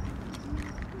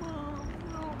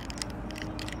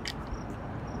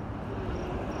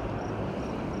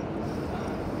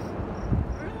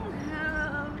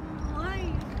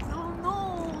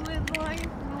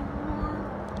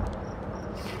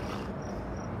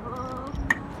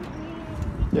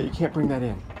 Yeah, you can't bring that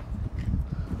in.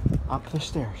 Up the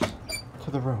stairs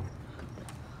to the room.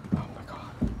 Oh my God.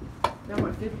 Now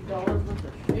my $50 worth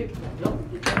of shit.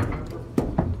 Don't get that.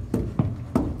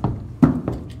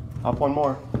 Up one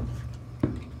more.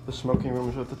 The smoking room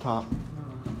is at the top.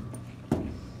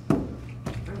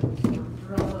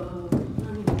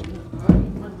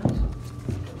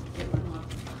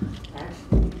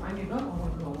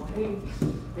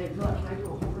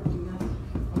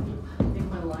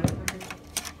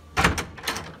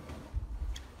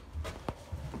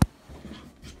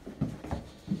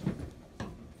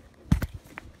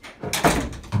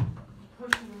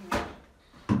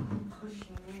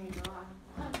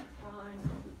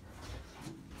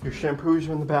 Your shampoos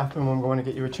are in the bathroom. I'm going to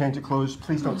get you a change of clothes.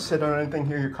 Please don't sit on anything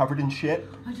here. You're covered in shit.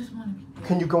 I just want to be dead.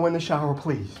 Can you go in the shower,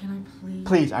 please? Can I please?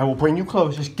 Please, I will bring you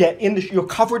clothes. Just get in the you're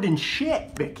covered in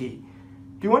shit, Vicky.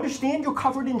 Do you understand? You're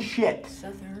covered in shit.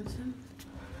 Seth Aronson,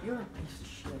 you're a piece of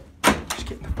shit. Just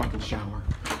get in the fucking shower.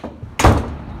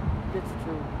 It's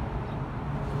true.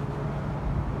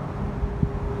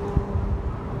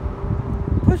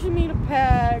 Pushing me to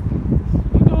pack.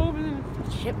 You go over there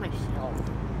and shit myself.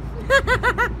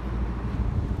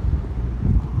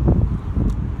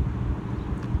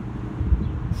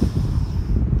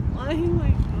 Why do I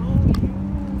know you?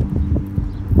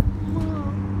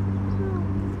 Mom.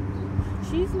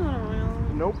 She's not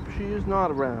around. Nope, she is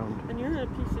not around. And you're a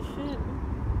piece of shit.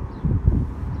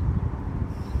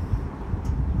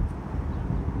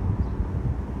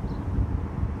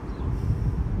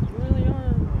 You really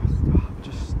are. Oh, stop.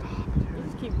 Just stop, You dude.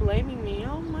 just keep blaming me.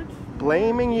 How much?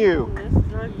 Blaming you. This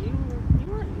drug you.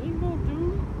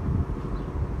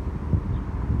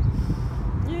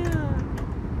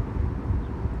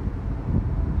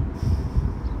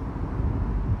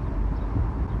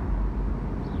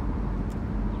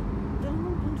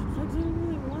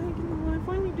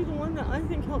 I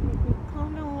think helped me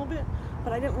calm down a little bit.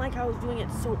 But I didn't like how I was doing it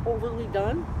so overly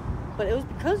done. But it was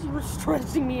because you were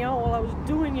stressing me out while I was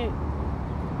doing it.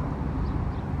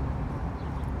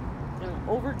 And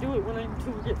overdo it when I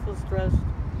do get so stressed.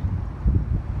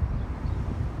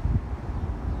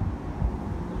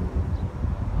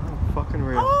 Oh, fucking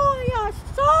real. Oh, yeah,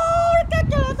 so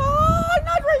ridiculous. Oh,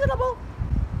 not reasonable.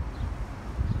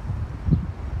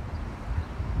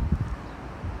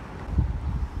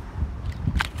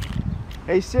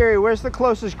 Hey Siri, where's the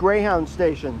closest Greyhound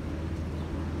station?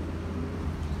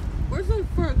 Where's the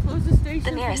closest station?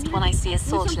 The nearest one I see is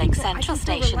Salt Lake Central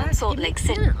Station in Salt Lake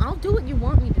City. I'll do what you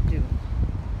want me to do.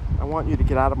 I want you to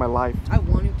get out of my life. I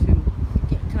want you to.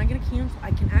 Can I get a can so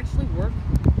I can actually work?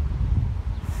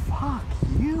 Fuck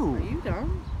you. Are you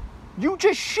dumb? You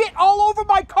just shit all over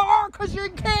my car because you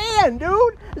can,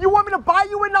 dude. You want me to buy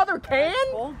you another can?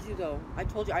 I told you though. I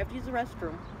told you I have to use the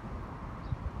restroom.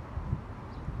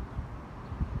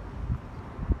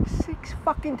 6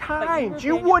 fucking But times. were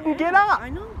You being wouldn't an get ass. up. I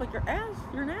know, but you're an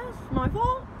ass. My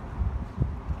fault.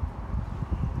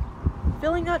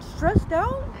 Feeling that stressed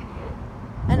out?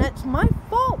 And it's my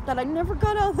fault that I never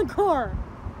got out of the car.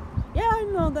 Yeah, I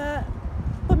know that.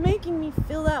 But making me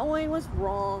feel that way was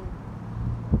wrong.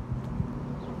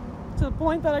 To the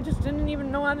point that I just didn't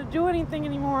even know how to do anything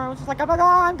anymore. I was just like, oh,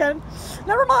 I'm good.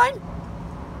 Never mind.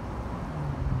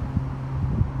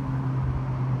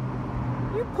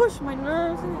 You push my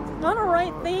nerves and it's not a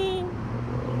right thing.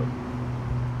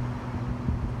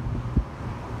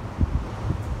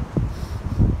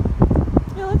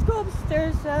 Yeah, let's go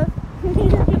upstairs, Seth. You're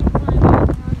gonna find out.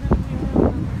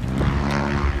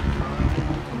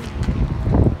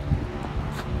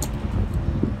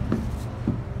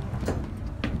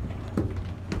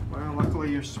 Well,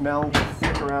 luckily your smell will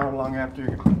stick around long after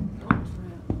you're gone.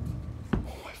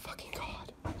 Oh my fucking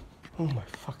god. Oh my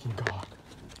fucking god.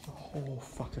 The whole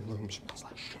fucking room smells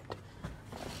like shit.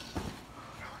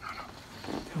 No.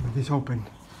 Tell me this open.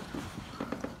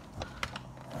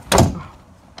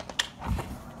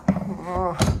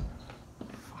 Oh,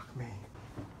 fuck me.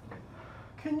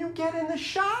 Can you get in the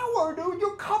shower, dude?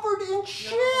 You're covered in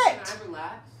shit. Can I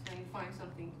relax and find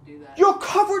something to do that? You're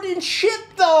covered in shit,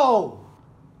 though.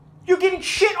 You're getting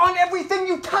shit on everything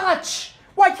you touch.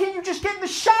 Why can't you just get in the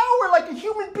shower like a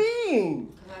human being?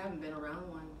 Because I haven't been around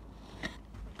one.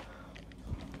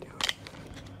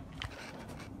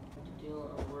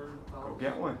 Go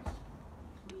get one.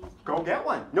 Go get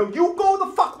one. No, you go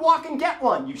the fuck walk and get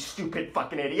one, you stupid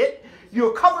fucking idiot.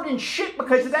 You're covered in shit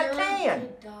because of that can.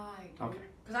 Okay.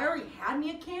 Because I already had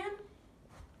me a can?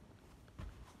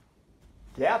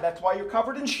 Yeah, that's why you're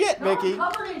covered in shit, No, Mickey.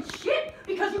 I'm covered in shit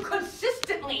because you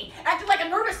consistently acted like a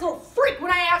nervous little freak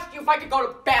when I asked you if I could go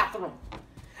to the bathroom.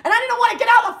 And I didn't want to get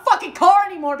out of the fucking car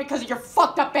anymore because of your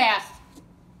fucked up ass.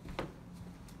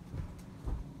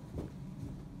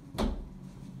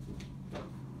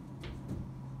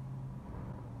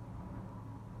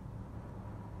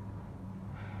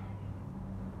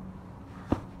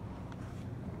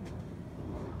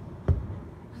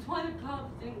 That's why the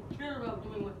cops didn't care about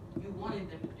doing what you wanted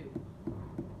them to do.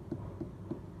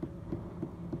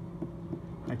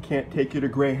 I can't take you to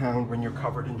Greyhound when you're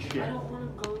covered in shit. I don't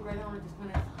want to go right on at this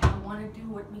minute. I want to do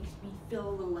what makes me feel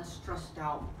a little less stressed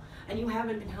out. And you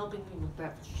haven't been helping me with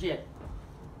that shit.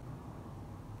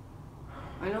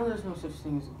 I know there's no such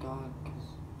thing as a God, because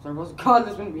if there was a God,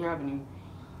 this wouldn't be happening.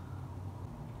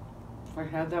 If I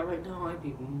had that right now, I'd be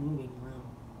moving around.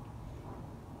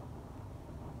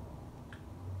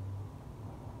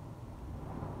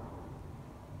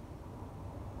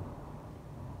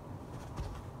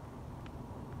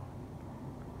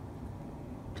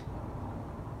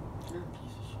 You're a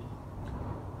piece of shit.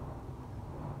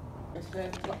 I said,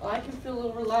 so I can feel a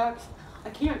little relaxed. I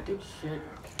can't do shit.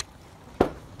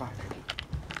 Bye, Vicky.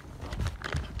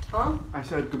 Huh? I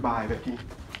said goodbye, Vicky.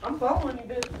 I'm following you,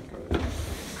 bitch.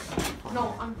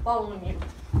 No, I'm following you.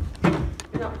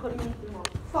 You're not putting me through more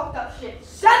fucked up shit.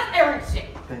 Seth Aronson!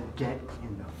 Then get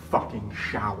in the fucking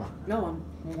shower. No,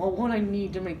 well, what I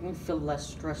need to make me feel less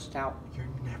stressed out. You're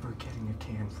never getting a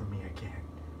can from me again.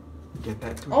 Get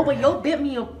that through Oh, your but head. you'll bid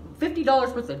me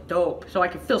 $50 worth of dope so I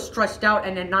can feel stressed out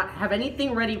and then not have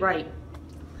anything ready right.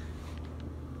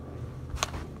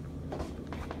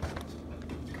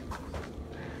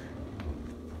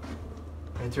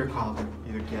 It's your call.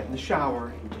 Either get in the shower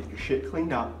and get your shit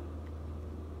cleaned up,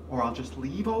 or I'll just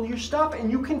leave all your stuff and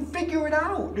you can figure it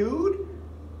out, dude.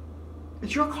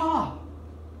 It's your call.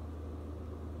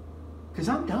 Because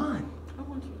I'm done. I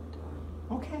want you to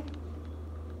die. Okay.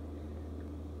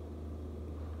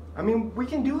 I mean, we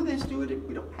can do this, dude.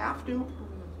 We don't have to.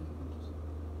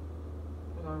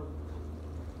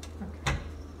 Okay.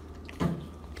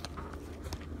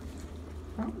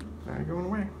 Oh, now you're going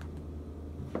away.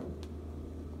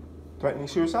 Threatening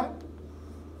suicide?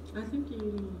 I think you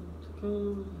need to go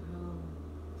to hell.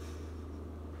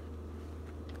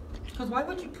 Because why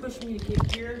would you push me to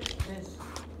get here? This.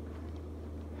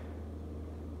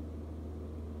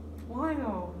 Why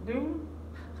though, dude?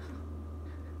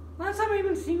 Last time I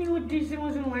even seen you look decent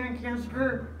was in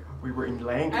Lancaster. We were in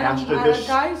Lancaster. At a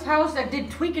guy's house that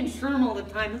did tweak and shroom all the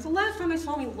time. That's the last time I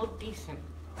saw me look decent.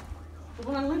 But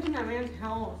when I lived in that man's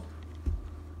house.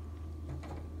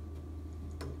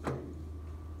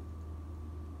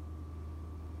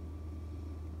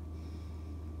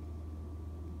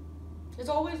 It's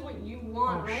always what you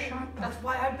want, right? Shut That's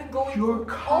why I've been going You're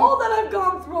through all that I've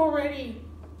gone through already.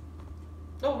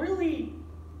 Oh, really?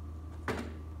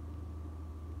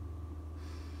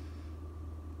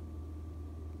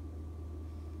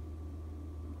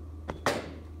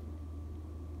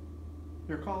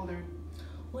 Your call, dude.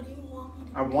 What do you want me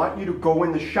to do? I want you to go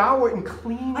in the shower and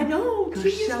clean. I know. You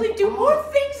yourself usually do up. more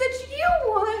things that you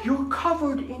want. You're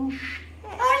covered in shit. I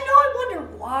know. I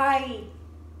wonder why.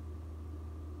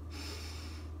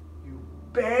 You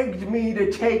begged me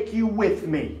to take you with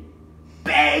me.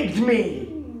 Begged me.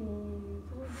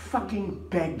 Fucking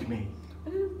begged me. I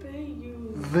didn't beg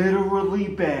you. Literally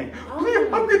begged. I'm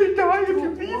gonna die if you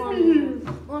leave me here.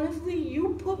 Honestly,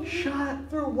 you put me Shut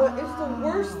through what is the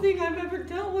worst thing I've ever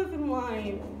dealt with in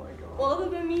life. Oh my god. Well, other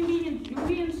than me being in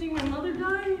Judy and seeing my mother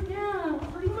die, yeah,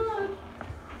 pretty much.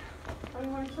 I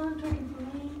mean, my son taken from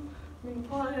me, being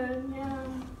quiet, yeah.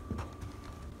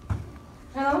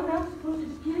 And I'm not supposed to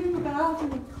just get in the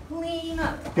bathroom and clean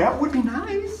up. That would be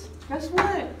nice. Guess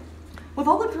what? With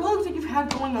all the drugs that you've had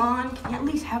going on, can you at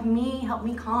least have me help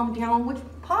me calm down? Which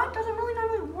pot doesn't really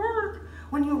normally work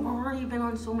when you've already been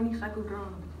on so many psycho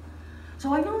drugs.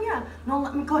 So I know, yeah. No,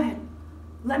 let me go ahead.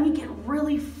 Let me get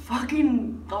really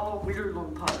fucking weird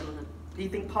little pot. Do you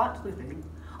think pot's the thing?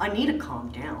 I need to calm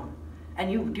down.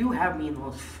 And you do have me in the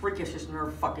most freakishest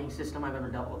nerve fucking system I've ever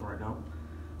dealt with right now.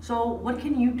 So what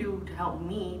can you do to help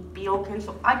me be okay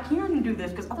so I can do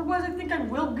this? Because otherwise I think I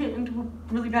will get into a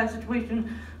really bad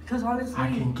situation. Because honestly...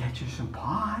 I can get you some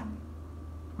pot.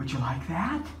 Would you like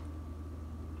that?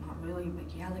 Not really, but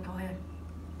yeah, like, go ahead.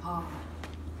 Pot.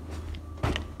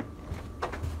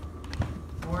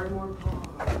 More and more pot.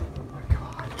 Oh my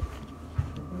god.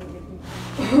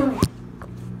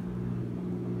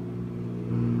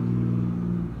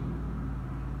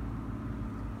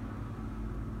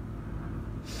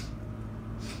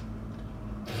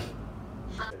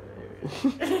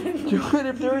 Dude,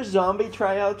 if there are zombie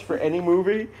tryouts for any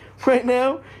movie right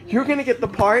now, you're gonna get the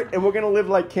part and we're gonna live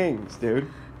like kings, dude.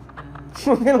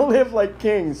 We're gonna live like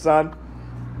kings, son.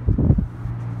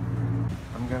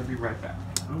 I'm gonna be right back.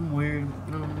 I'm weird.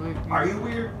 No, I'm weird. Are you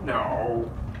weird? No.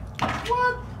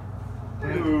 What?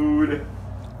 Dude.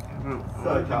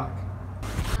 Suck talk.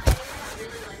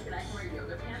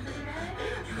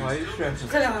 Why are you stretching?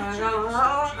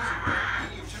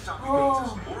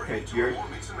 Oh. Okay, you're...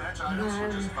 I'm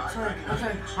sorry. I'm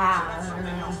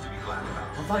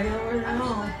fucking over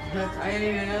now. I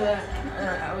didn't even know that.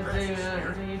 I was saying that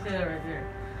until you said it right there.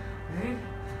 Right?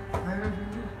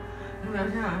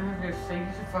 I'm just saying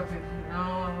you should fucking no.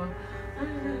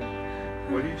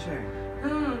 What are you saying?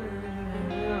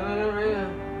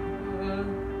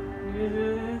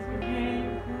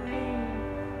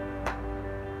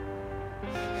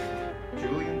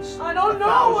 Julian's I don't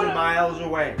know 1,000 miles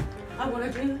away. I want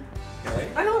to do. Okay?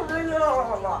 I don't really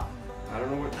know a lot. I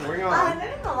don't know what's going on. I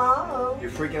didn't know.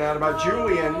 You're freaking out about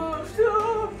Julian.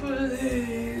 Stop,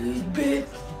 please, bitch.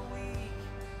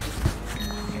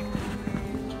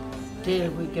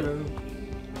 Did we get her?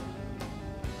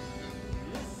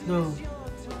 No.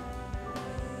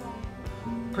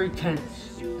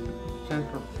 Pretense.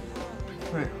 Central.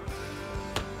 Right.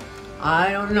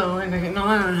 I don't know. No,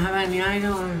 I don't have any. I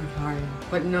know. I'm sorry.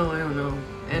 But no, I don't know.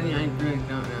 Any, I really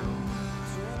don't know.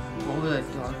 What was I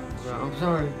talking about? I'm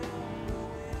sorry.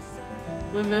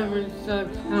 My memory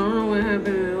sucks. I don't know what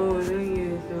happened at all. I don't get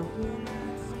it, though.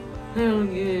 I don't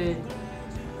get it.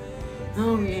 I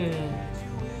don't get it.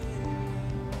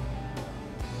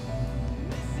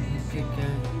 Good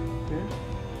guy.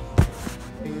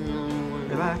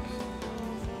 Relax.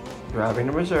 Driving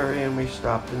to Missouri and we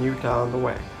stopped in Utah on the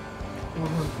way.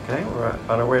 Okay, we're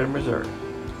on our way to Missouri.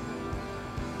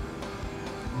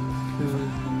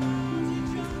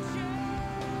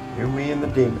 You, me, and the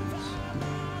demons.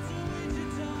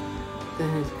 In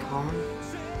his car?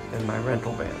 In my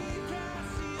rental van.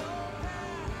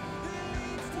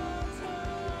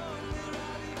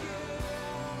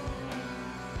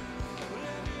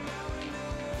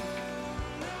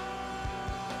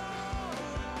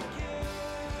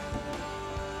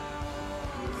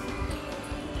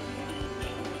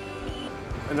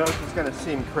 I know this is going to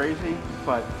seem crazy,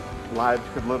 but lives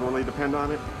could literally depend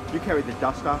on it. You carry the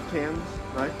dust off cans,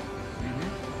 right?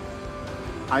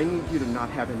 I need you to not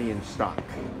have any in stock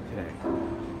today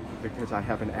because I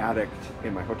have an addict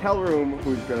in my hotel room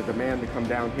who's going to demand to come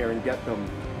down here and get them,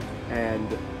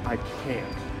 and I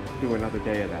can't do another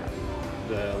day of that.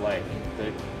 The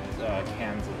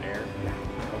cans of air? Yeah.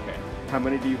 Okay. How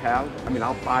many do you have? I mean,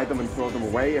 I'll buy them and throw them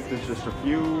away if there's just a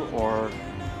few, or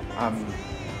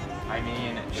I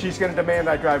mean, she's going to demand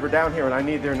I drive her down here, and I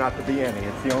need there not to be any.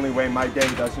 It's the only way my day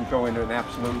doesn't go into an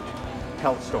absolute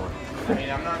hellstorm. I mean,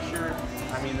 I'm not sure.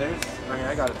 I mean,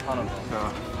 I got a ton of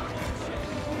them.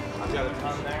 I've got a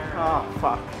ton there. Oh,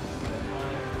 fuck.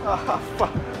 Oh,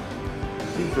 fuck.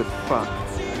 Jesus, fuck.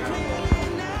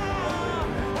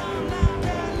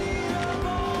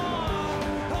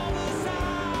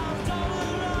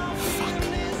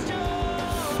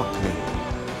 Fuck me.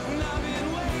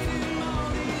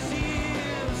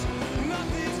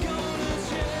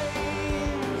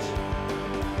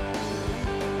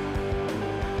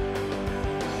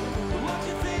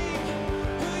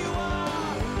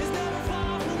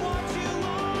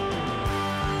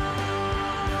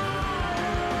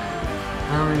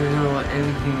 I don't even know what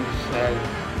anything you said.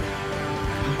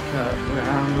 I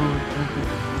don't know what the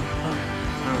fuck.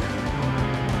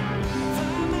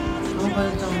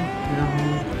 Nobody don't know.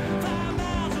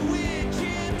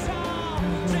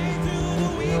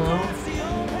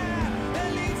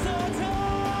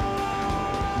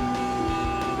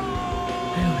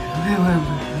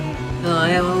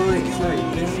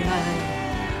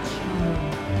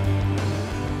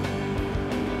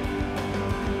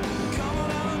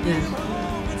 Yes.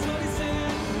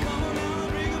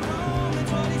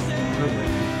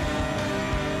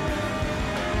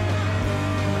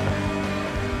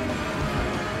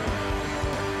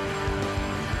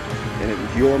 And it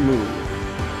was your move.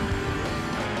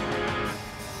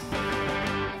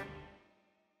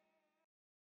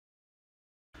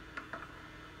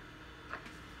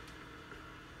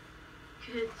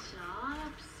 Good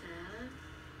job, Seth.